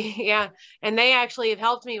they see, yeah. And they actually have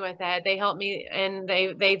helped me with that. They helped me, and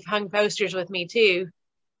they've hung posters with me too.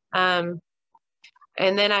 And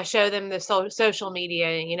then I show them the social media.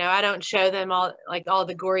 I don't show them all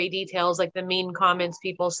the gory details, like the mean comments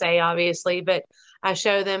people say, obviously, but I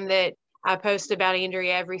show them that I post about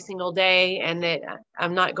Andrea every single day and that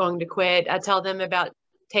I'm not going to quit. I tell them about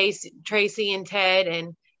Tracy and Ted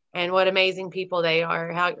and what amazing people they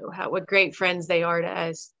are, what great friends they are to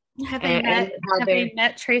us. Have they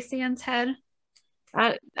met Tracy and Ted?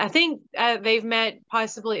 I think they've met,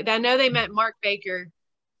 possibly. I know they met Mark Baker.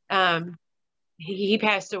 He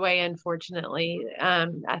passed away, unfortunately.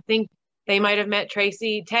 I think they might have met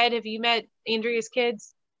Tracy. Ted, have you met Andrea's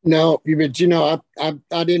kids? No, but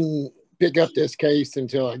I didn't pick up this case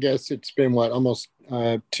until, I guess it's been almost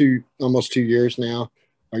 2 years now,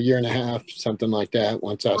 or a year and a half, something like that.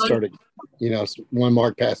 Once I started, when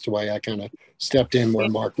Mark passed away, I kind of stepped in where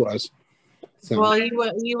Mark was. So. Well,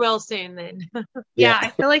 you will soon then. Yeah,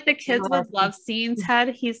 I feel like the kids would love seeing Ted.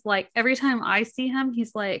 He's like, every time I see him,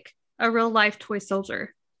 he's like a real life toy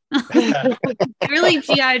soldier. Really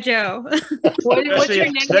G.I. Joe. What's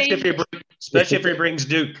your nickname? Especially if he brings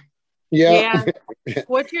Duke. Yeah.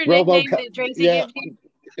 What's your nickname that Tracy gives you?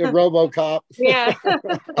 RoboCop. Yeah.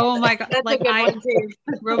 Oh my God. That's like, a good one too.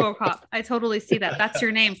 RoboCop. I totally see that. That's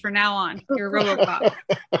your name from now on. You're RoboCop.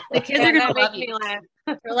 The kids are gonna love you.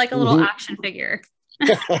 You're like a little action figure.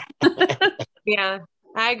 Yeah,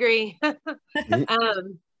 I agree. But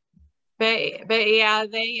yeah,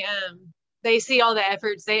 they see all the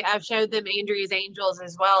efforts. I've showed them Andrea's Angels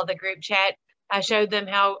as well, the group chat. I showed them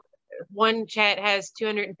how one chat has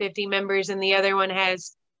 250 members and the other one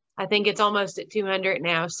has, I think it's almost at 200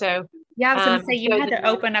 now. So yeah, I was gonna say you had to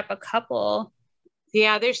open up a couple.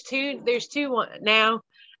 Yeah, there's two now.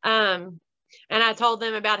 And I told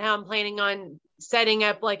them about how I'm planning on setting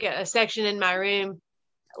up like a section in my room.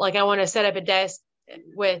 Like I want to set up a desk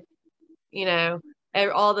with, you know,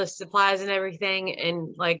 all the supplies and everything.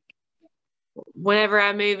 And like whenever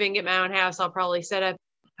I move and get my own house, I'll probably set up.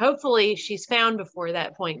 Hopefully she's found before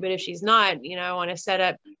that point. But if she's not, you know, I want to set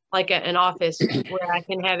up like an office where I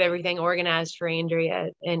can have everything organized for Andrea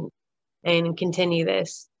and continue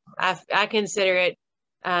this. I consider it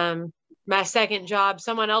my second job.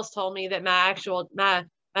 Someone else told me that my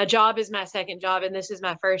job is my second job, and this is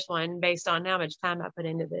my first one based on how much time I put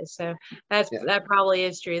into this. So that probably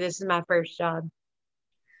is true. This is my first job.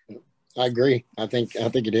 I agree. I think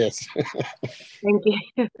it is. Thank you.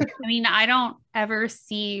 I mean, I don't ever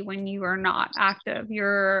see when you are not active.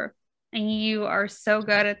 You are so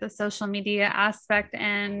good at the social media aspect.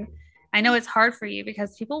 And I know it's hard for you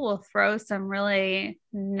because people will throw some really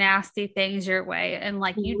nasty things your way. And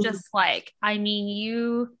like, you just like, I mean,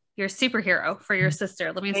 you're a superhero for your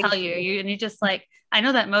sister. Let me tell you, and you just like, I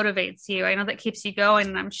know that motivates you. I know that keeps you going.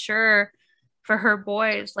 And I'm sure for her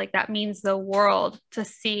boys, like that means the world to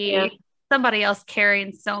see somebody else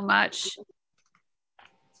carrying so much.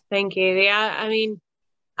 Thank you. Yeah. I mean,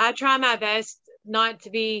 I try my best not to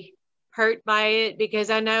be hurt by it because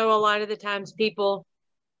I know a lot of the times the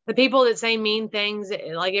people that say mean things,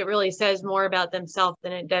 like it really says more about themselves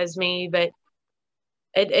than it does me, but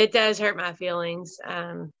it does hurt my feelings.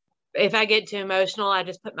 If I get too emotional, I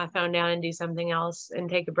just put my phone down and do something else and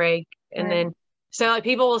take a break. And then, so like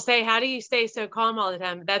people will say, how do you stay so calm all the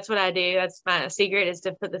time? That's what I do. That's my secret, is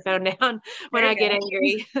to put the phone down when I get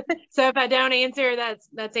angry. So if I don't answer,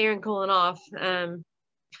 that's Aaron cooling off. But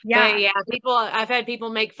yeah, I've had people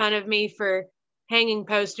make fun of me for hanging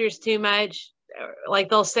posters too much. Like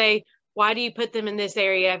they'll say, why do you put them in this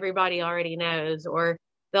area? Everybody already knows. Or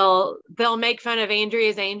they'll make fun of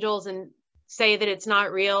Andrea's angels and say that it's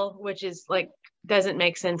not real, which is like, doesn't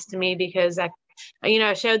make sense to me because I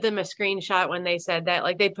showed them a screenshot when they said that,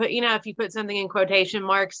 like they put, if you put something in quotation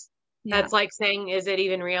marks, that's like saying, is it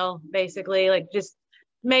even real? Basically, like just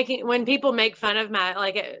when people make fun of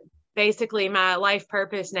basically my life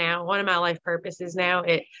purpose now, one of my life purposes now,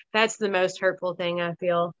 that's the most hurtful thing I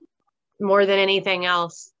feel, more than anything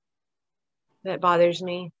else that bothers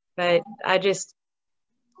me. But I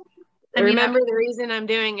remember the reason I'm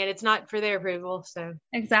doing it. It's not for their approval. So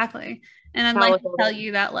exactly. And I'd like to tell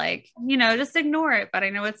you that, like, just ignore it. But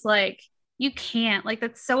I know it's like, you can't, like,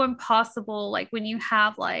 that's so impossible. Like when you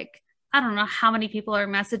have like, I don't know how many people are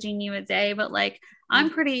messaging you a day, but like, I'm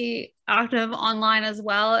pretty active online as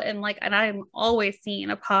well. And I'm always seeing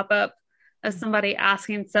a pop-up of somebody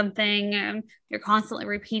asking something, and you're constantly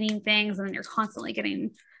repeating things, and then you're constantly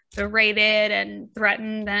getting berated and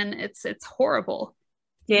threatened. And it's horrible.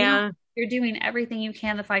 Yeah. You're doing everything you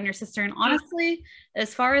can to find your sister. And honestly,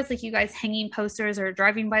 as far as like you guys hanging posters or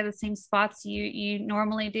driving by the same spots you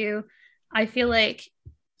normally do, I feel like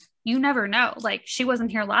you never know. Like, she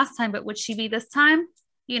wasn't here last time, but would she be this time?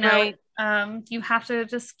 Right. You have to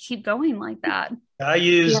just keep going like that. I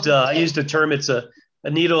used a term, it's a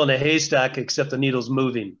needle in a haystack, except the needle's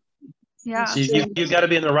moving. Yeah. So you got to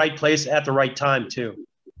be in the right place at the right time too.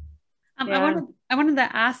 I wanted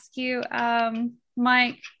to ask you,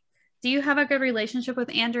 Mike, do you have a good relationship with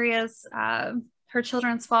Andrea's, her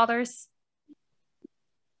children's fathers?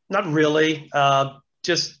 Not really.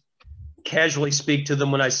 Just casually speak to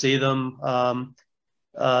them when I see them.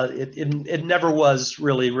 It never was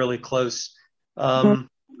really, really close.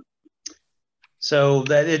 So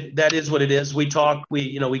that is what it is. We talk,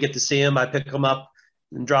 we get to see them. I pick them up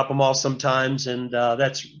and drop them off sometimes. And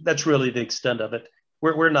that's really the extent of it.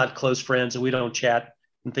 We're not close friends, and we don't chat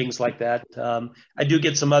and things like that. I do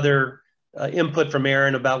get some other input from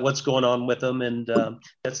Aaron about what's going on with them, and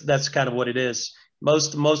that's kind of what it is.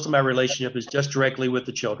 Most of my relationship is just directly with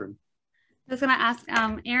the children. I was going to ask,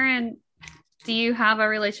 Aaron, do you have a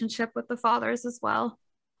relationship with the fathers as well?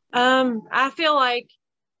 I feel like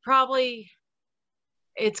probably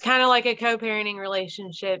it's kind of like a co-parenting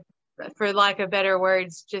relationship, for lack of better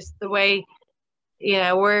words. Just the way,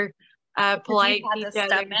 we're polite. You had to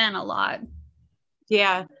step in a lot.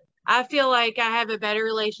 Yeah. I feel like I have a better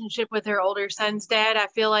relationship with her older son's dad. I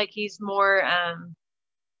feel like he's more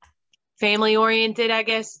family oriented, I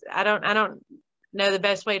guess. I don't know the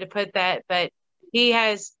best way to put that, but he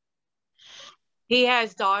has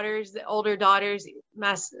daughters, older daughters.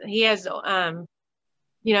 He has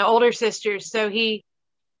older sisters. So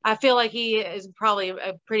I feel like he is probably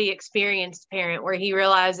a pretty experienced parent, where he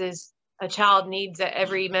realizes a child needs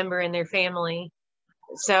every member in their family.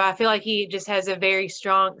 So I feel like he just has a very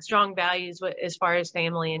strong values as far as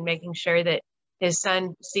family, and making sure that his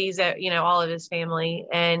son sees all of his family.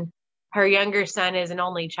 And her younger son is an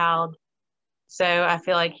only child. So I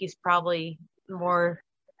feel like he's probably more,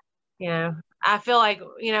 I feel like,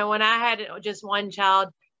 when I had just one child,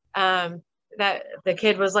 that the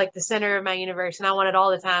kid was like the center of my universe and I wanted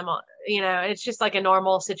all the time, it's just like a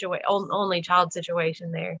normal situation, only child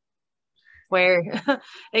situation there where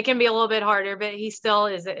it can be a little bit harder, but he still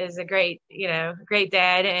is a great, great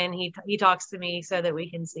dad. And he talks to me so that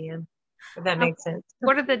we can see him, if that makes sense.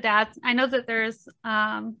 What are the dads? I know that there's,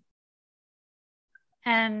 and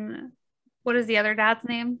what is the other dad's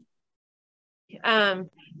name?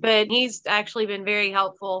 But he's actually been very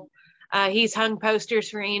helpful. He's hung posters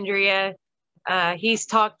for Andrea. He's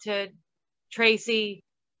talked to Tracy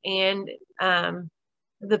and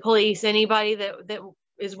the police, anybody that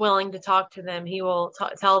is willing to talk to them. He will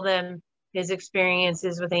tell them his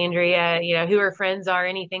experiences with Andrea, who her friends are,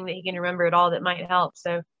 anything that he can remember at all that might help.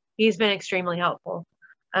 So he's been extremely helpful.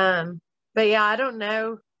 But yeah, I don't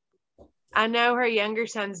know. I know her younger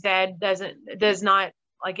son's dad does not,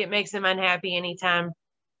 like, it makes him unhappy anytime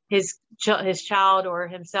his child or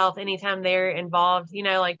himself, anytime they're involved,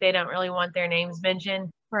 like they don't really want their names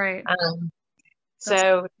mentioned. Right.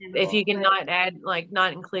 So if you can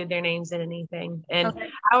not include their names in anything. And okay.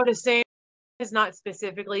 I would assume it's not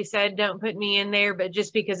specifically said, don't put me in there, but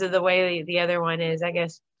just because of the way the other one is, I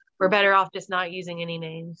guess we're better off just not using any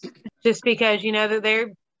names, just because, that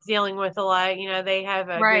they're dealing with a lot, they have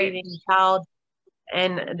a grieving child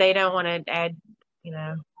and they don't want to add,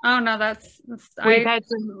 Oh no, we've had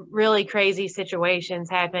some really crazy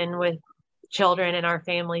situations happen with children in our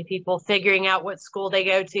family, people figuring out what school they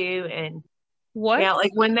go to. And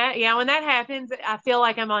like when that happens, I feel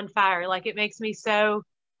like I'm on fire. Like it makes me so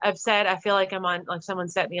upset. I feel like like someone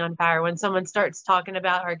set me on fire when someone starts talking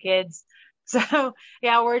about our kids. So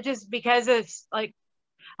we're just, because of like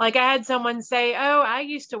I had someone say, oh, I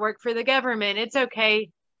used to work for the government. It's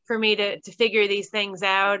okay for me to figure these things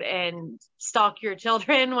out and stalk your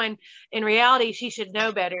children, when in reality, she should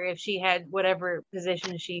know better if she had whatever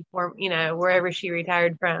position wherever she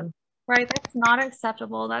retired from. Right. That's not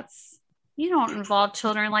acceptable. You don't involve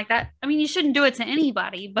children like that. I mean, you shouldn't do it to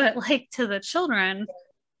anybody, but like to the children.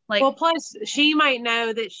 Well, plus she might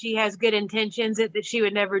know that she has good intentions, that she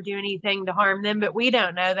would never do anything to harm them, but we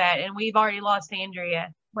don't know that. And we've already lost Andrea.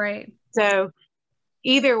 Right. So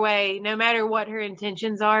either way, no matter what her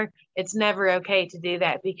intentions are, it's never okay to do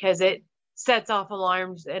that, because it sets off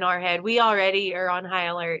alarms in our head. We already are on high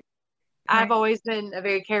alert. Right. I've always been a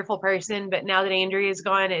very careful person, but now that Andrea is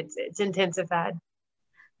gone, it's intensified.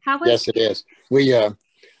 Yes, it is.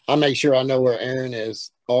 I make sure I know where Aaron is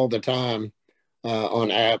all the time on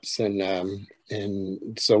apps,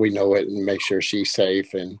 and so we know it and make sure she's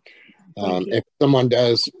safe. And if someone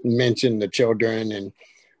does mention the children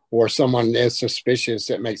or someone is suspicious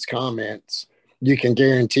that makes comments, you can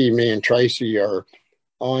guarantee me and Tracy are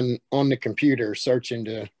on the computer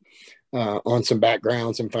searching on some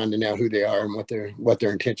backgrounds and finding out who they are and what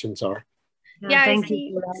their intentions are. Yeah,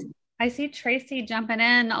 I see Tracy jumping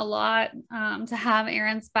in a lot to have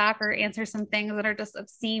Aaron's back or answer some things that are just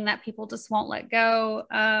obscene that people just won't let go.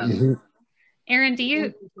 Aaron, do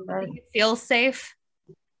you feel safe?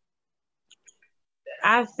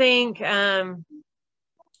 I think, I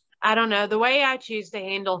don't know, the way I choose to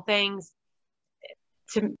handle things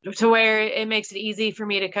to where it makes it easy for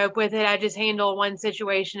me to cope with it, I just handle one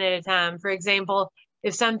situation at a time. For example,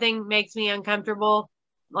 if something makes me uncomfortable,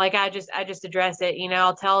 like I just address it.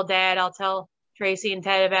 I'll tell Dad, I'll tell Tracy and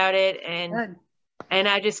Ted about it, and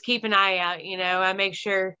I just keep an eye out. I make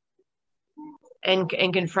sure and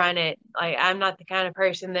confront it. Like, I'm not the kind of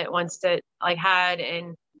person that wants to like hide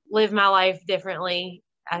and live my life differently.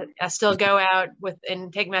 I still go out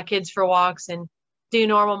and take my kids for walks and do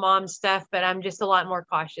normal mom stuff, but I'm just a lot more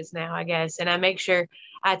cautious now, I guess. And I make sure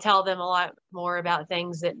I tell them a lot more about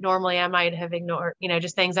things that normally I might have ignored,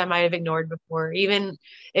 just things I might have ignored before. Even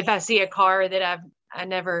if I see a car that I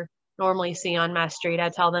never normally see on my street, I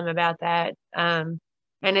tell them about that. And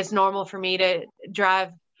it's normal for me to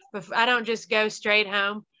drive. I don't just go straight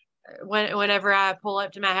home. Whenever I pull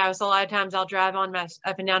up to my house, a lot of times I'll drive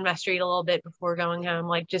up and down my street a little bit before going home,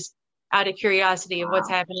 like just out of curiosity of what's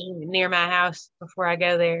happening near my house before I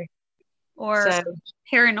go there. Or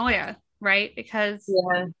paranoia, right? Because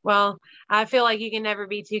well, I feel like you can never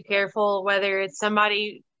be too careful, whether it's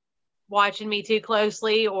somebody watching me too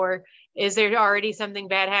closely or is there already something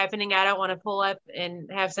bad happening. I don't want to pull up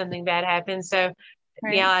and have something bad happen. So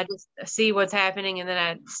I just see what's happening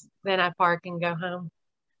and then I park and go home.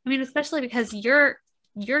 I mean, especially because your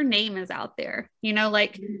name is out there,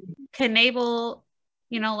 like Knable,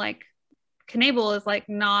 Knable is like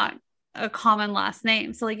not a common last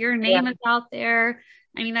name. So like your name is out there.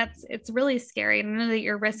 I mean, it's really scary. I know that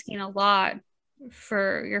you're risking a lot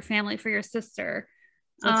for your family, for your sister.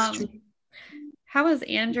 That's true. How is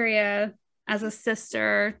Andrea as a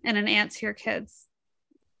sister and an aunt to your kids?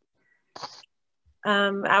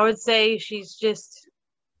 I would say she's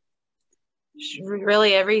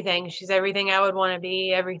really everything. She's everything I would want to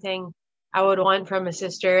be, everything I would want from a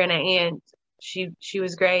sister and an aunt. She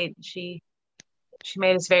was great. She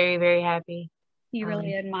made us very, very happy. You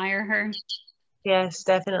really admire her. Yes,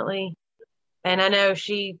 definitely. And I know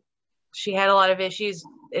she had a lot of issues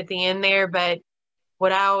at the end there, but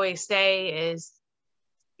what I always say is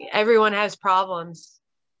everyone has problems.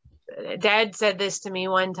 Dad said this to me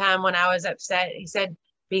one time when I was upset. He said,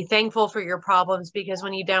 be thankful for your problems, because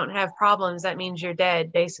when you don't have problems, that means you're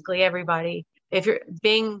dead. Basically, everybody. If you're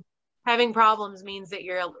having problems means that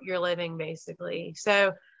you're living, basically.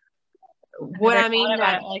 So what I mean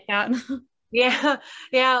about it like that. Yeah.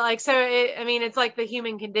 Like, so I mean, it's like the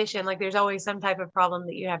human condition. Like, there's always some type of problem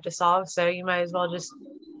that you have to solve. So you might as well just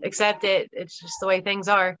accept it. It's just the way things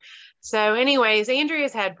are. So anyways,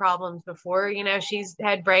 Andrea's had problems before, she's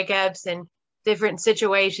had breakups and different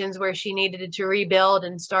situations where she needed to rebuild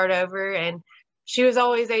and start over. And she was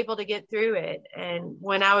always able to get through it. And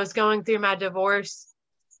when I was going through my divorce,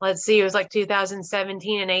 let's see, it was like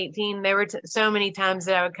 2017 and 18, there were so many times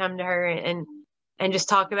that I would come to her and just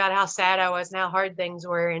talk about how sad I was and how hard things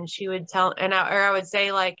were. And she would tell, or I would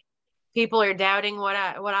say, like, people are doubting what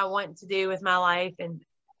I want to do with my life. And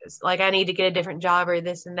it's like, I need to get a different job or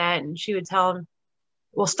this and that. And she would tell them,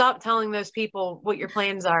 well, stop telling those people what your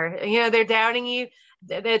plans are. They're doubting you.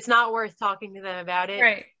 It's not worth talking to them about it.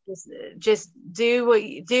 Right. Just do what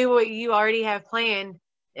you already have planned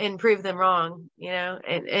and prove them wrong,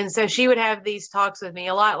 and so she would have these talks with me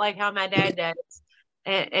a lot, like how my dad does.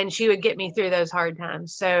 And she would get me through those hard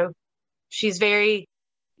times. So she's very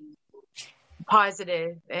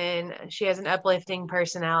positive, and she has an uplifting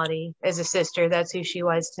personality as a sister. That's who she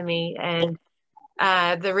was to me. And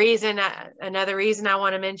another reason I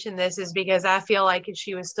want to mention this is because I feel like if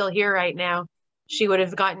she was still here right now, she would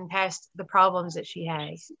have gotten past the problems that she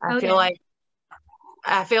has. I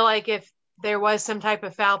feel like if there was some type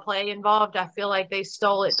of foul play involved, I feel like they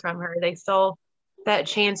stole it from her. They stole that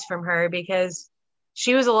chance from her, because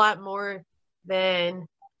she was a lot more than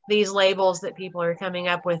these labels that people are coming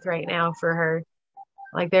up with right now for her.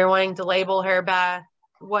 Like, they're wanting to label her by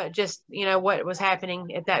what was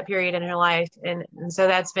happening at that period in her life. And so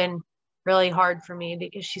that's been really hard for me,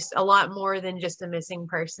 because she's a lot more than just a missing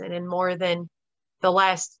person, and more than the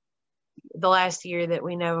last year that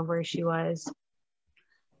we know of where she was.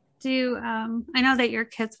 I know that your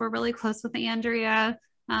kids were really close with Andrea,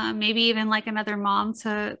 maybe even like another mom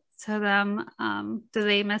to them. Do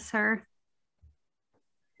they miss her?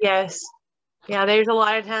 Yes. Yeah, there's a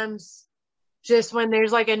lot of times just when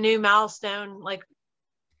there's like a new milestone, like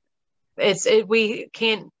it's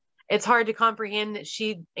hard to comprehend that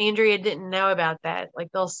Andrea didn't know about that.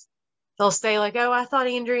 Like, they'll say, like, oh, I thought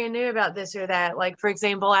Andrea knew about this or that. Like, for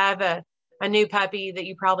example, I have a new puppy that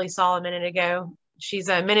you probably saw a minute ago. She's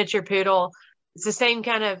a miniature poodle. It's the same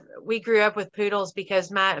kind of, we grew up with poodles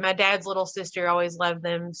because my dad's little sister always loved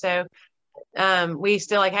them. So we used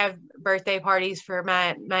to like have birthday parties for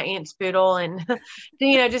my aunt's poodle, and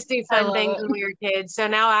just do fun things when we were kids. So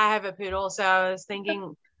now I have a poodle. So I was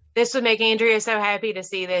thinking this would make Andrea so happy to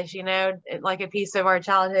see this, like a piece of our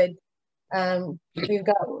childhood.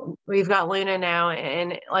 We've got Luna now,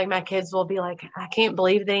 and like my kids will be like, I can't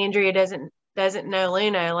believe that Andrea doesn't know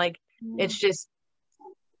Luna. Like, it's just,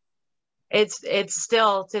 it's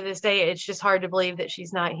still to this day, it's just hard to believe that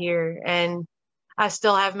she's not here. And I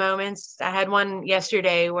still have moments. I had one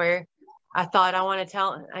yesterday where I thought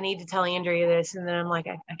I need to tell Andrea this. And then I'm like,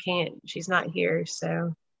 I can't, she's not here.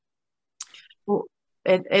 So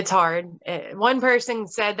it's hard. One person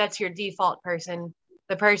said that's your default person,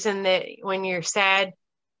 the person that when you're sad,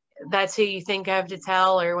 that's who you think of to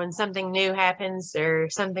tell, or when something new happens, or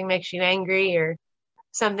something makes you angry, or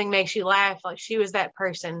something makes you laugh. Like, she was that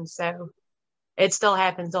person. So it still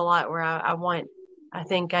happens a lot where I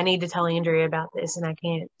think I need to tell Andrea about this and I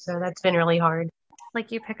can't. So that's been really hard.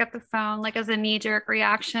 Like, you pick up the phone, like, as a knee-jerk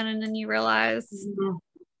reaction, and then you realize,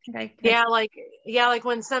 like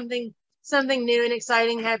when something new and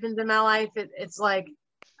exciting happens in my life, it's like,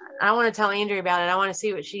 I want to tell Andrea about it. I want to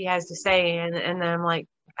see what she has to say. And then I'm like,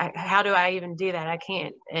 how do I even do that? I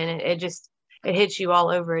can't. And it hits you all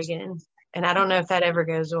over again. And I don't know if that ever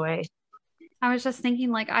goes away. I was just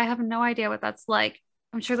thinking, like, I have no idea what that's like.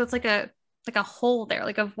 I'm sure that's like a hole there,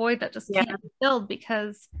 like a void that just can't be filled,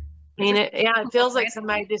 because I mean, it feels like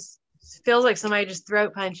somebody just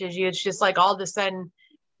throat punches you. It's just like all of a sudden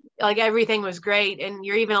like everything was great, and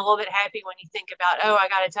you're even a little bit happy when you think about, oh, I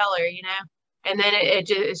got to tell her, and then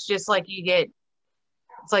it's just like it's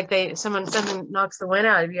like something knocks the wind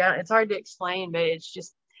out of you. It's hard to explain, but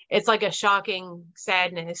it's like a shocking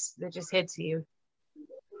sadness that just hits you.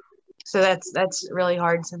 So that's really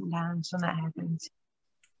hard sometimes when that happens.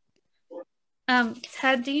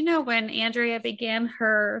 Ted, do you know when Andrea began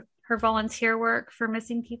her volunteer work for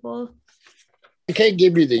missing people? I can't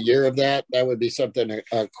give you the year of that. That would be something,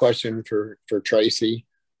 a question for Tracy.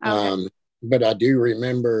 Okay. But I do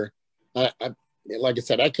remember, like I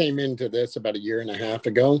said, I came into this about 1.5 years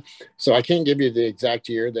ago, so I can't give you the exact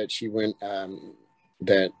year that she went,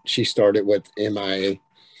 that she started with MIA.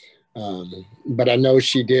 But I know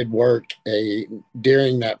she did work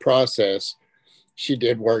during that process, she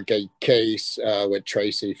did work a case with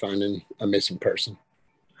Tracy finding a missing person.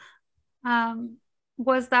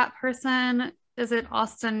 Was that person, is it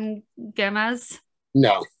Austin Gomez?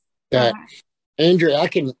 No, that Andrea,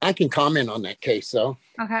 I can comment on that case though.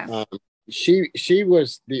 Okay. She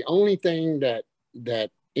was the only thing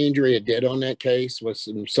that Andrea did on that case was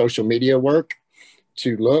some social media work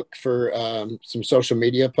to look for some social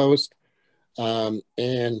media posts. And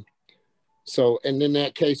then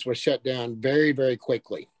that case was shut down very, very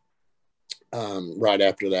quickly right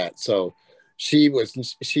after that. So she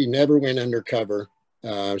never went undercover.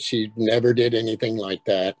 She never did anything like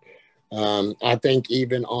that. I think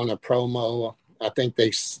even on a promo, I think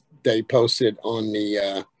they posted on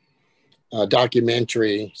the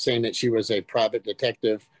documentary saying that she was a private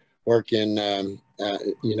detective working,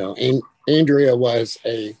 Andrea was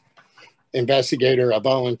a investigator, a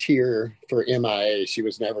volunteer for MIA. She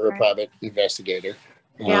was never a private investigator.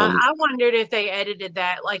 Yeah, I wondered if they edited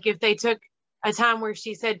that, like if they took a time where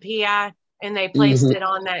she said PI and they placed it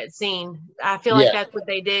on that scene. I feel like that's what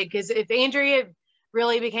they did, because if Andrea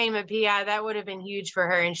really became a PI, that would have been huge for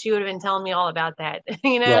her, and she would have been telling me all about that.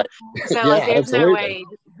 Right. So like,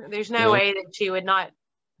 there's no way that she would not,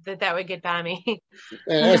 that would get by me.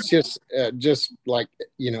 And that's just like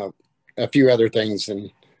a few other things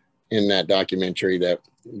in that documentary that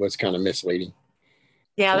was kind of misleading.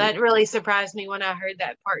 Yeah, that really surprised me when I heard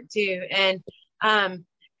that part too. And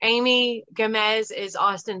Amy Gomez is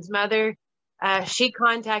Austin's mother. She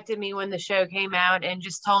contacted me when the show came out and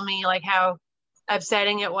just told me like how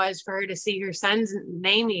upsetting it was for her to see her son's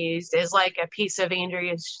name used as like a piece of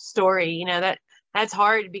Andrea's story. That's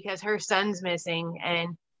hard because her son's missing,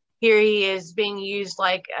 and here he is being used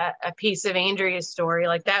like a piece of Andrea's story.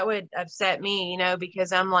 Like that would upset me,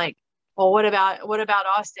 because I'm like, well, what about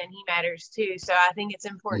Austin? He matters too. So I think it's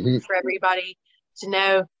important for everybody to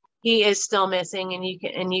know he is still missing,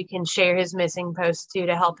 and you can share his missing post too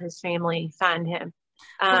to help his family find him.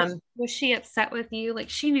 Was she upset with you? Like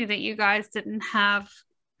she knew that you guys didn't have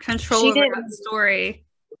control over that story.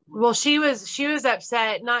 Well, she was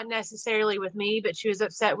upset, not necessarily with me, but she was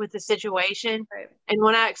upset with the situation. Right. And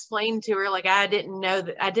when I explained to her, like I didn't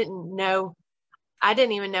even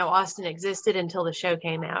know Austin existed until the show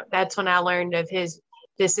came out. That's when I learned of his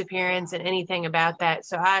disappearance and anything about that.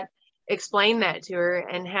 So I explained that to her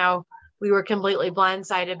and how we were completely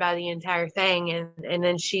blindsided by the entire thing. And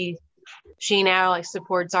then she now like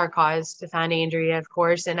supports our cause to find Andrea, of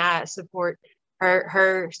course. And I support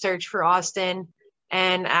her search for Austin.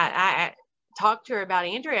 And I talked to her about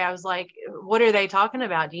Andrea. I was like, what are they talking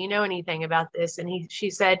about? Do you know anything about this? And she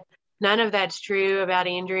said, none of that's true about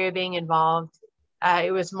Andrea being involved.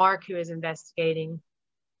 It was Mark who was investigating.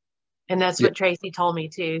 And that's what Tracy told me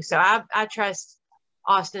too. So I trust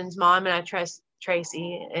Austin's mom, and I trust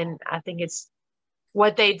Tracy. And I think it's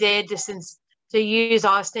what they did to use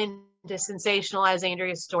Austin to sensationalize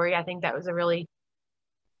Andrea's story. I think that was a really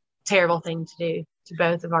terrible thing to do to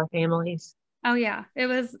both of our families. Oh yeah. It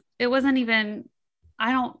wasn't even,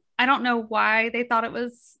 I don't know why they thought it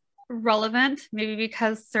was relevant, maybe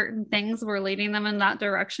because certain things were leading them in that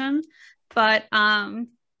direction. But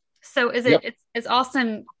so is it it's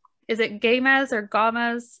Austin, is it Gomez or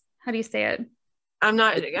Gomez? How do you say it? I'm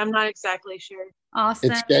not exactly sure.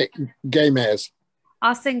 Austin. It's Gomez.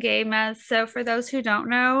 Austin Gomez. So for those who don't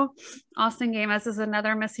know, Austin Gomez is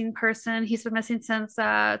another missing person. He's been missing since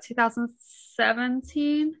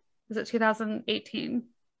 2017. Is it 2018?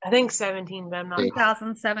 I think 17, but I'm not.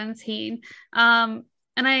 2017. And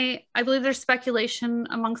I believe there's speculation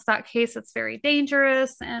amongst that case it's very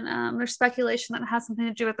dangerous, and there's speculation that it has something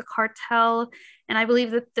to do with the cartel. And I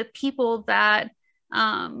believe that the people that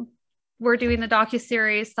were doing the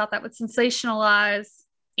docuseries thought that would sensationalize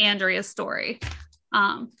Andrea's story.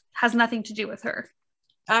 Has nothing to do with her.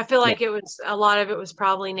 I feel like a lot of it was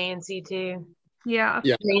probably Nancy too. Yeah.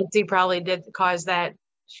 Nancy probably did cause that,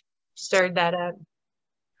 stirred that up.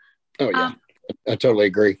 Oh yeah, I totally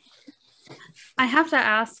agree. I have to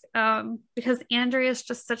ask, because Andrea is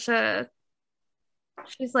just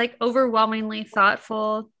she's like overwhelmingly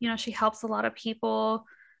thoughtful. You know, she helps a lot of people.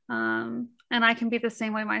 And I can be the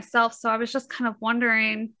same way myself. So I was just kind of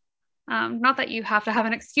wondering, not that you have to have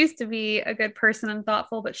an excuse to be a good person and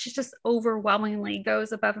thoughtful, but she just overwhelmingly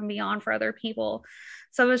goes above and beyond for other people.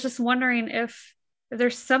 So I was just wondering if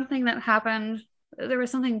there's something that happened, there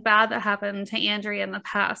was something bad that happened to Andrea in the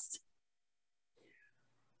past.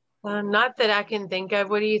 Not that I can think of.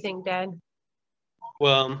 What do you think, Dad?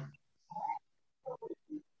 Well,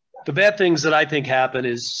 the bad things that I think happen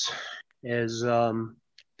is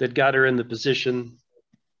that got her in the position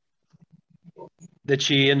that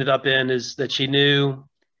she ended up in, is that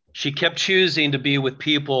she kept choosing to be with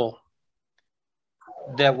people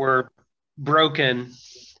that were broken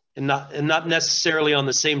and not necessarily on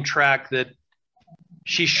the same track that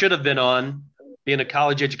she should have been on, being a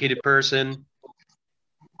college educated person,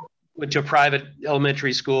 went to a private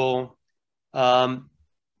elementary school.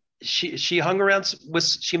 She hung around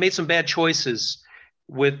she made some bad choices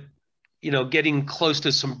with, getting close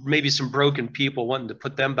to maybe some broken people, wanting to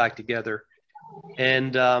put them back together.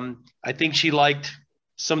 And I think she liked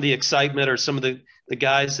some of the excitement, or some of the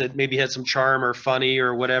guys that maybe had some charm or funny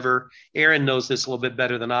or whatever. Erin knows this a little bit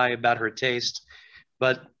better than I about her taste,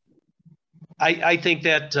 but I think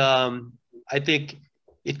that I think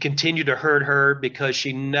it continued to hurt her because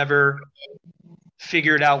she never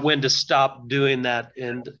figured out when to stop doing that.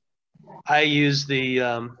 And I use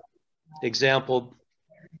the example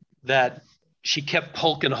that she kept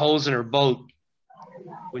poking holes in her boat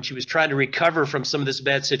when she was trying to recover from some of this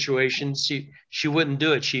bad situation. She wouldn't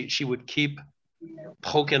do it. She would keep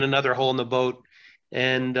poking another hole in the boat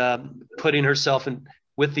and putting herself in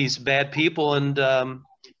with these bad people. And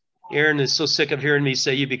Erin is so sick of hearing me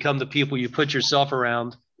say, you become the people you put yourself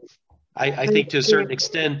around. I think to a certain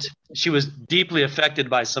extent, she was deeply affected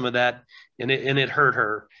by some of that, and it hurt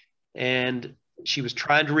her. And she was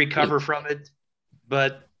trying to recover from it,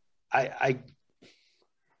 but I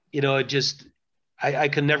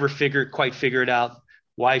could never quite figure it out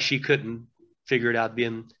why she couldn't figure it out,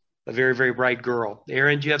 being a very, very bright girl.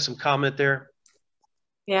 Erin, do you have some comment there?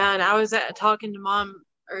 Yeah, and I was talking to Mom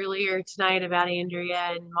earlier tonight about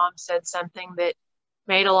Andrea, and Mom said something that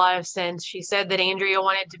made a lot of sense. She said that Andrea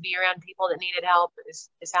wanted to be around people that needed help, is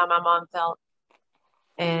how my mom felt.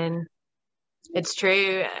 And it's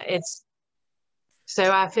true. So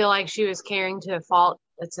I feel like she was caring to a fault.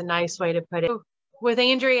 That's a nice way to put it. With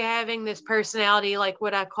Andrea having this personality, like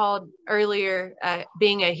what I called earlier,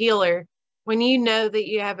 being a healer, when you know that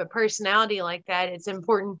you have a personality like that, it's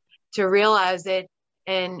important to realize it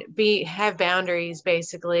and have boundaries,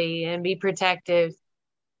 basically, and be protective.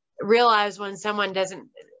 Realize when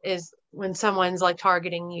when someone's like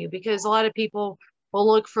targeting you, because a lot of people will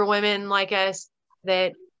look for women like us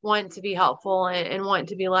that want to be helpful and want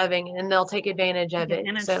to be loving, and they'll take advantage of it.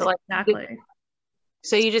 Exactly.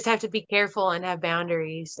 So you just have to be careful and have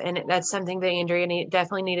boundaries. And that's something that Andrea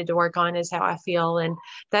definitely needed to work on, is how I feel. And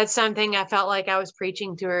that's something I felt like I was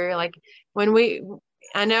preaching to her. Like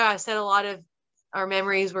I know I said a lot of our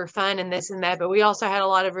memories were fun and this and that, but we also had a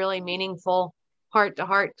lot of really meaningful heart to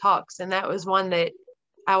heart talks. And that was one that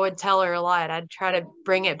I would tell her a lot. I'd try to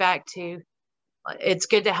bring it back to, it's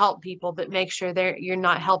good to help people, but make sure you're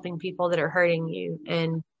not helping people that are hurting you.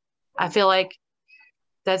 And I feel like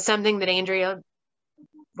that's something that Andrea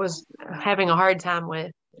was having a hard time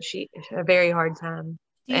with. A very hard time.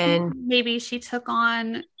 And maybe she took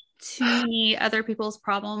on too many other people's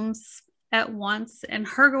problems at once, and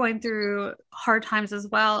her going through hard times as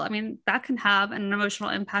well. I mean, that can have an emotional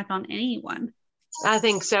impact on anyone. I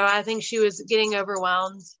think so. I think she was getting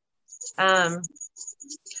overwhelmed. I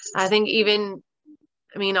think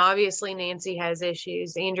obviously Nancy has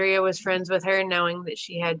issues. Andrea was friends with her, knowing that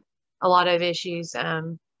she had a lot of issues.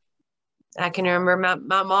 I can remember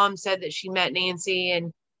my mom said that she met Nancy,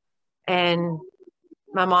 and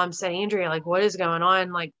my mom said, Andrea, like, what is going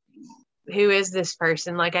on? Like, who is this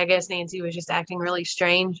person? Like, I guess Nancy was just acting really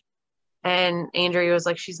strange. And Andrea was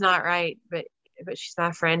like, she's not right, but she's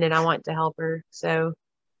my friend and I want to help her. So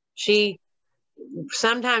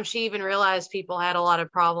sometimes she even realized people had a lot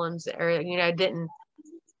of problems, or,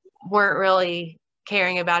 weren't really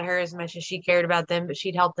caring about her as much as she cared about them, but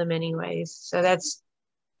she'd help them anyways. So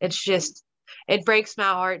it breaks my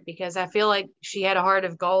heart, because I feel like she had a heart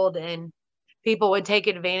of gold and people would take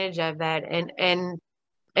advantage of that. And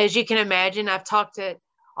as you can imagine, I've talked to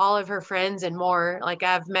all of her friends and more. Like,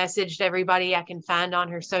 I've messaged everybody I can find on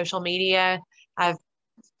her social media. I'll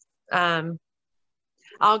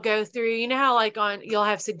go through, how like you'll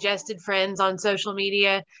have suggested friends on social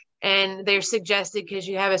media. and they're suggested because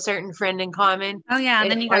you have a certain friend in common. Oh yeah,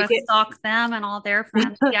 and then you gotta stalk them and all their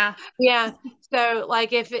friends. Yeah. Yeah. So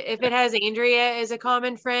like if it has Andrea as a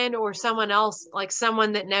common friend, or someone else, like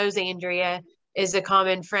someone that knows Andrea is a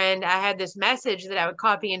common friend, I had this message that I would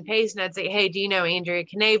copy and paste, and I'd say, hey, do you know Andrea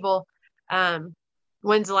Knable?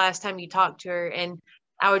 When's the last time you talked to her? And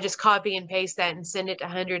I would just copy and paste that and send it to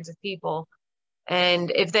hundreds of people.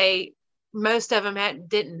 And if most of them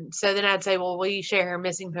didn't. So then I'd say, well, will you share her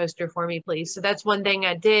missing poster for me, please? So that's one thing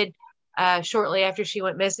I did shortly after she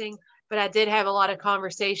went missing. But I did have a lot of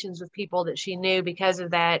conversations with people that she knew because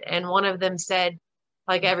of that. And one of them said,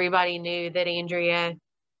 like, everybody knew that Andrea,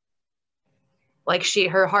 like,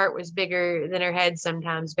 her heart was bigger than her head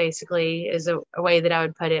sometimes, basically, is a way that I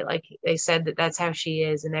would put it. Like, they said that that's how she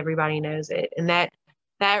is, and everybody knows it. And that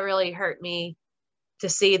really hurt me, to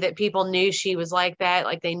see that people knew she was like that.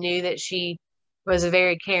 Like, they knew that she was a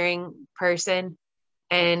very caring person,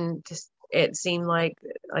 and just, it seemed like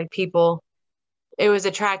people, it was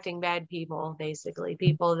attracting bad people, basically,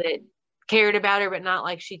 people that cared about her, but not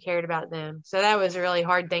like she cared about them. So that was a really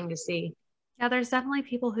hard thing to see. Yeah, there's definitely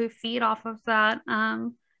people who feed off of that. I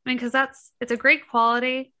mean, because it's a great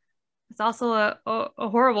quality. It's also a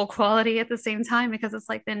horrible quality at the same time, because it's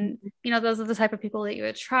like, then, those are the type of people that you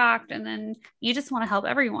attract, and then you just want to help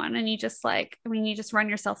everyone, and you just you just run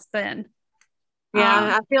yourself thin.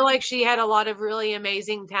 Yeah, I feel like she had a lot of really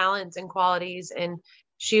amazing talents and qualities, and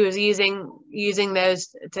she was using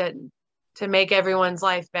those to make everyone's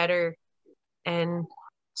life better. And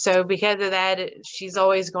so because of that, she's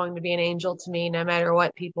always going to be an angel to me, no matter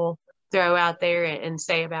what people throw out there and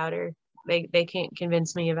say about her. They can't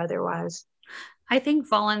convince me of otherwise. I think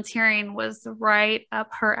volunteering was right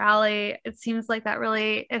up her alley. It seems like that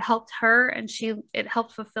really, it helped her, and it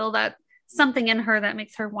helped fulfill that something in her that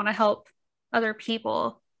makes her want to help other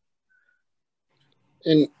people.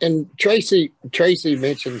 And Tracy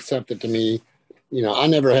mentioned something to me. I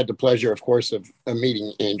never had the pleasure, of course, of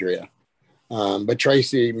meeting Andrea. But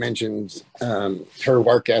Tracy mentions her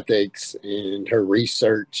work ethics and her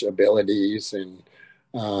research abilities, and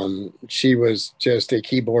she was just a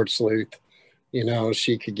keyboard sleuth.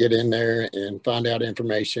 She could get in there and find out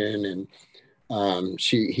information, and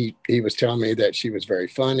he was telling me that she was very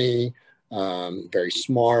funny, very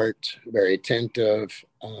smart, very attentive,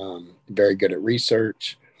 very good at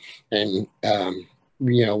research. And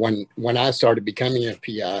when I started becoming a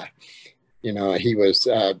PI, he was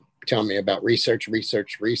telling me about research.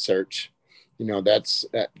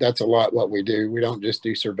 That's a lot what we do. We don't just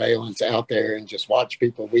do surveillance out there and just watch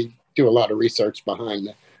people. We do a lot of research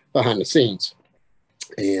behind the scenes.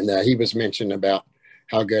 And he was mentioning about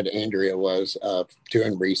how good Andrea was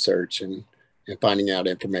doing research and finding out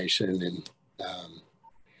information. And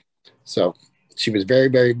so she was very,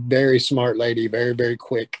 very, very smart lady, very, very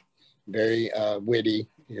quick, very witty,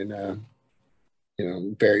 and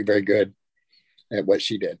very, very good at what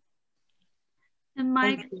she did. And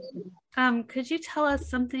Mike, could you tell us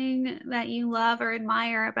something that you love or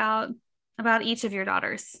admire about each of your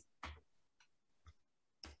daughters?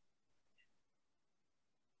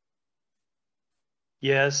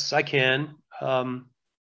 Yes, I can.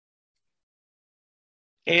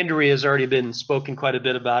 Andrea has already been spoken quite a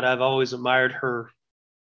bit about. I've always admired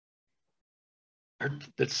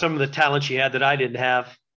that some of the talent she had that I didn't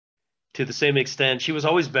have to the same extent. She was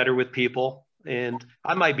always better with people, and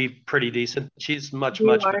I might be pretty decent. She's much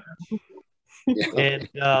better. And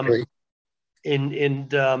and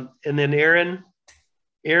then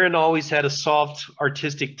Aaron always had a soft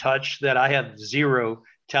artistic touch that I have zero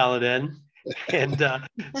talent in. And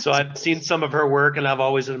so I've seen some of her work, and I've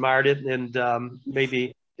always admired it. And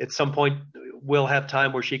maybe at some point we'll have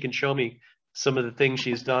time where she can show me some of the things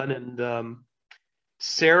she's done. And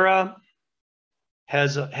Sarah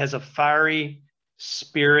has a fiery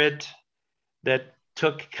spirit that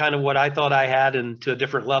took kind of what I thought I had into a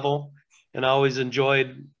different level. And I always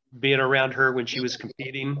enjoyed being around her when she was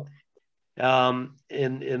competing.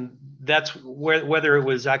 And that's whether it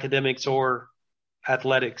was academics or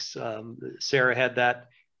athletics, Sarah had that,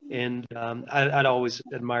 and I'd always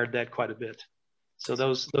admired that quite a bit. So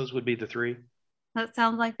those would be the three. That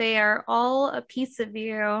sounds like they are all a piece of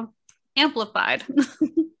you, amplified.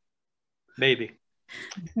 Maybe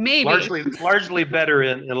largely better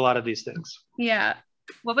in a lot of these things. Yeah.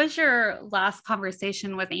 What was your last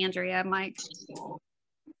conversation with Andrea, Mike?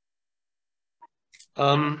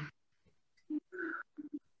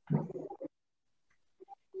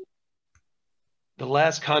 The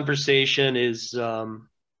last conversation has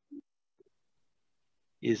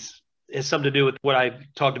something to do with what I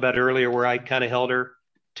talked about earlier, where I kind of held her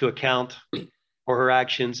to account for her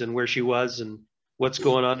actions and where she was and what's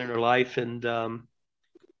going on in her life. And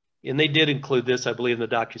they did include this, I believe, in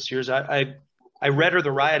the docuseries. I read her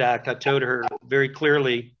the Riot Act. I told her very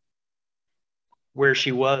clearly where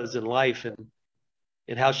she was in life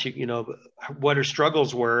and how she, you know, what her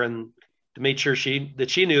struggles were, and to make sure she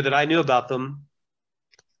knew that I knew about them,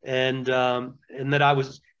 and that I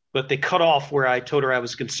was, but they cut off where I told her I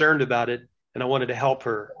was concerned about it and I wanted to help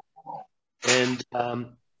her. And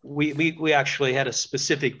we actually had a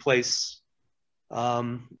specific place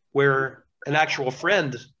where an actual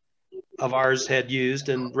friend of ours had used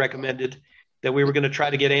and recommended that we were going to try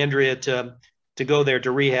to get Andrea to go there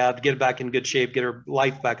to rehab, get back in good shape, get her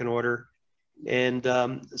life back in order. And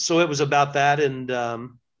so it was about that. And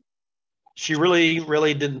she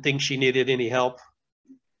really didn't think she needed any help.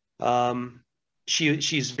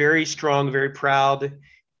 She's very strong, very proud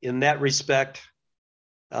in that respect,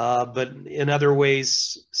 but in other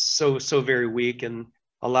ways, so very weak, and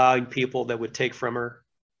allowing people that would take from her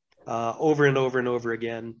over and over and over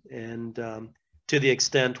again, and to the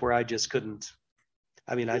extent where I just couldn't.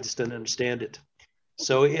 I mean, I just didn't understand it.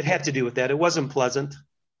 So it had to do with that. It wasn't pleasant.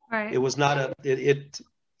 Right. It was not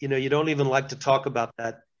you know, you don't even like to talk about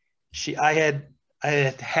that. I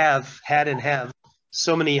have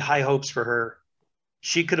so many high hopes for her.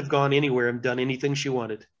 She could have gone anywhere and done anything she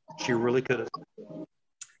wanted. She really could have.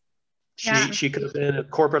 She could have been a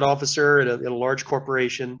corporate officer at a large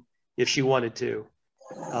corporation if she wanted to.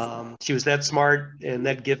 She was that smart and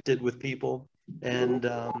that gifted with people. And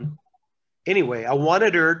anyway, I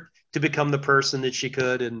wanted her to become the person that she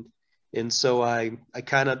could, and so I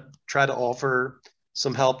kind of try to offer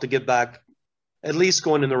some help to get back, at least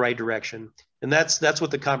going in the right direction. And that's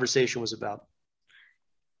what the conversation was about.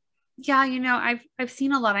 Yeah, you know, I've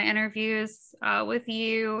seen a lot of interviews with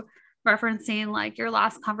you referencing like your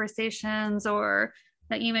last conversations, or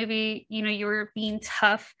that you maybe, you know, you were being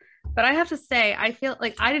tough. But I have to say, I feel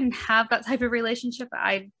like I didn't have that type of relationship.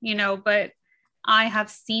 But I have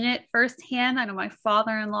seen it firsthand. I know my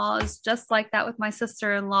father-in-law is just like that with my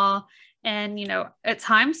sister-in-law. And, you know, at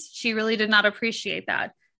times she really did not appreciate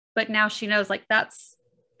that. But now she knows, like, that's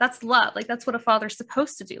love. Like, that's what a father's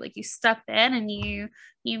supposed to do. Like, you step in and you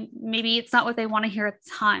maybe it's not what they want to hear at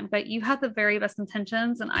the time, but you had the very best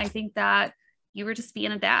intentions. And I think that you were just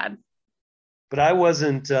being a dad. But I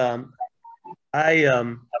wasn't,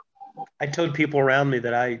 I told people around me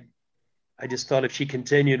that I just thought if she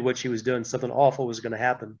continued what she was doing, something awful was going to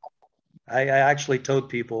happen. I actually told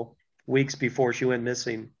people weeks before she went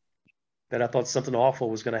missing that I thought something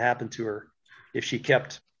awful was going to happen to her if she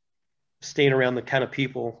kept staying around the kind of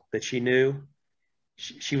people that she knew.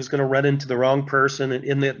 She was going to run into the wrong person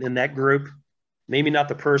in that group. Maybe not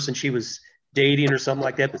the person she was dating or something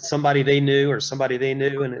like that, but somebody they knew,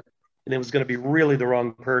 and it was going to be really the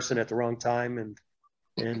wrong person at the wrong time.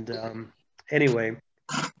 And anyway,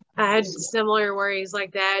 I had similar worries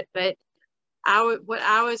like that, but what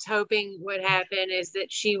I was hoping would happen is that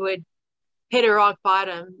she would hit a rock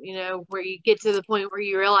bottom, you know, where you get to the point where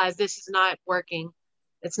you realize this is not working.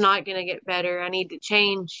 It's not going to get better. I need to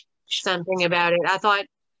change something about it. I thought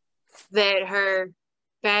that her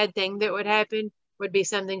bad thing that would happen would be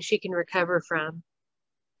something she can recover from.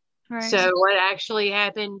 Right. So what actually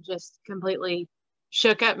happened just completely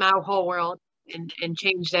shook up my whole world and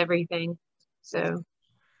changed everything. So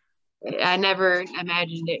I never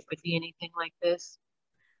imagined it would be anything like this.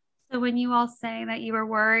 So when you all say that you were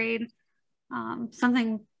worried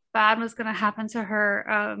something bad was going to happen to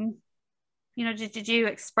her, you know, did you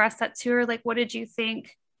express that to her? Like, what did you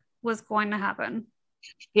think was going to happen?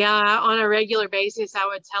 Yeah, on a regular basis, I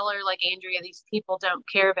would tell her, like, Andrea, these people don't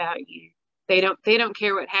care about you. They don't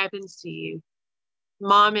care what happens to you.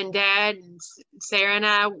 Mom and Dad and Sarah and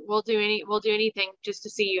I will do anything just to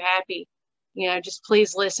see you happy. You know, just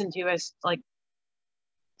please listen to us. Like,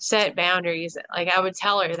 set boundaries. Like, I would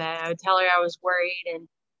tell her that. I would tell her I was worried, and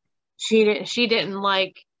she didn't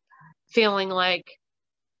like feeling like,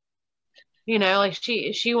 you know, like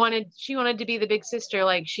she wanted to be the big sister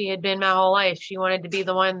like she had been my whole life. She wanted to be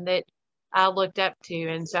the one that I looked up to.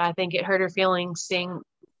 And so I think it hurt her feelings seeing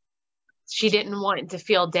she didn't want to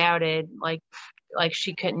feel doubted, like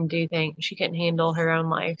she couldn't do things. She couldn't handle her own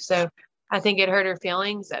life. So I think it hurt her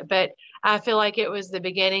feelings, but I feel like it was the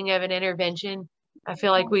beginning of an intervention. I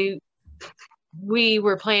feel like we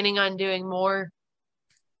were planning on doing more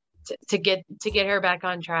to get her back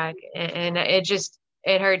on track. And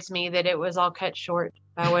it hurts me that it was all cut short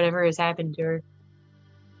by whatever has happened to her.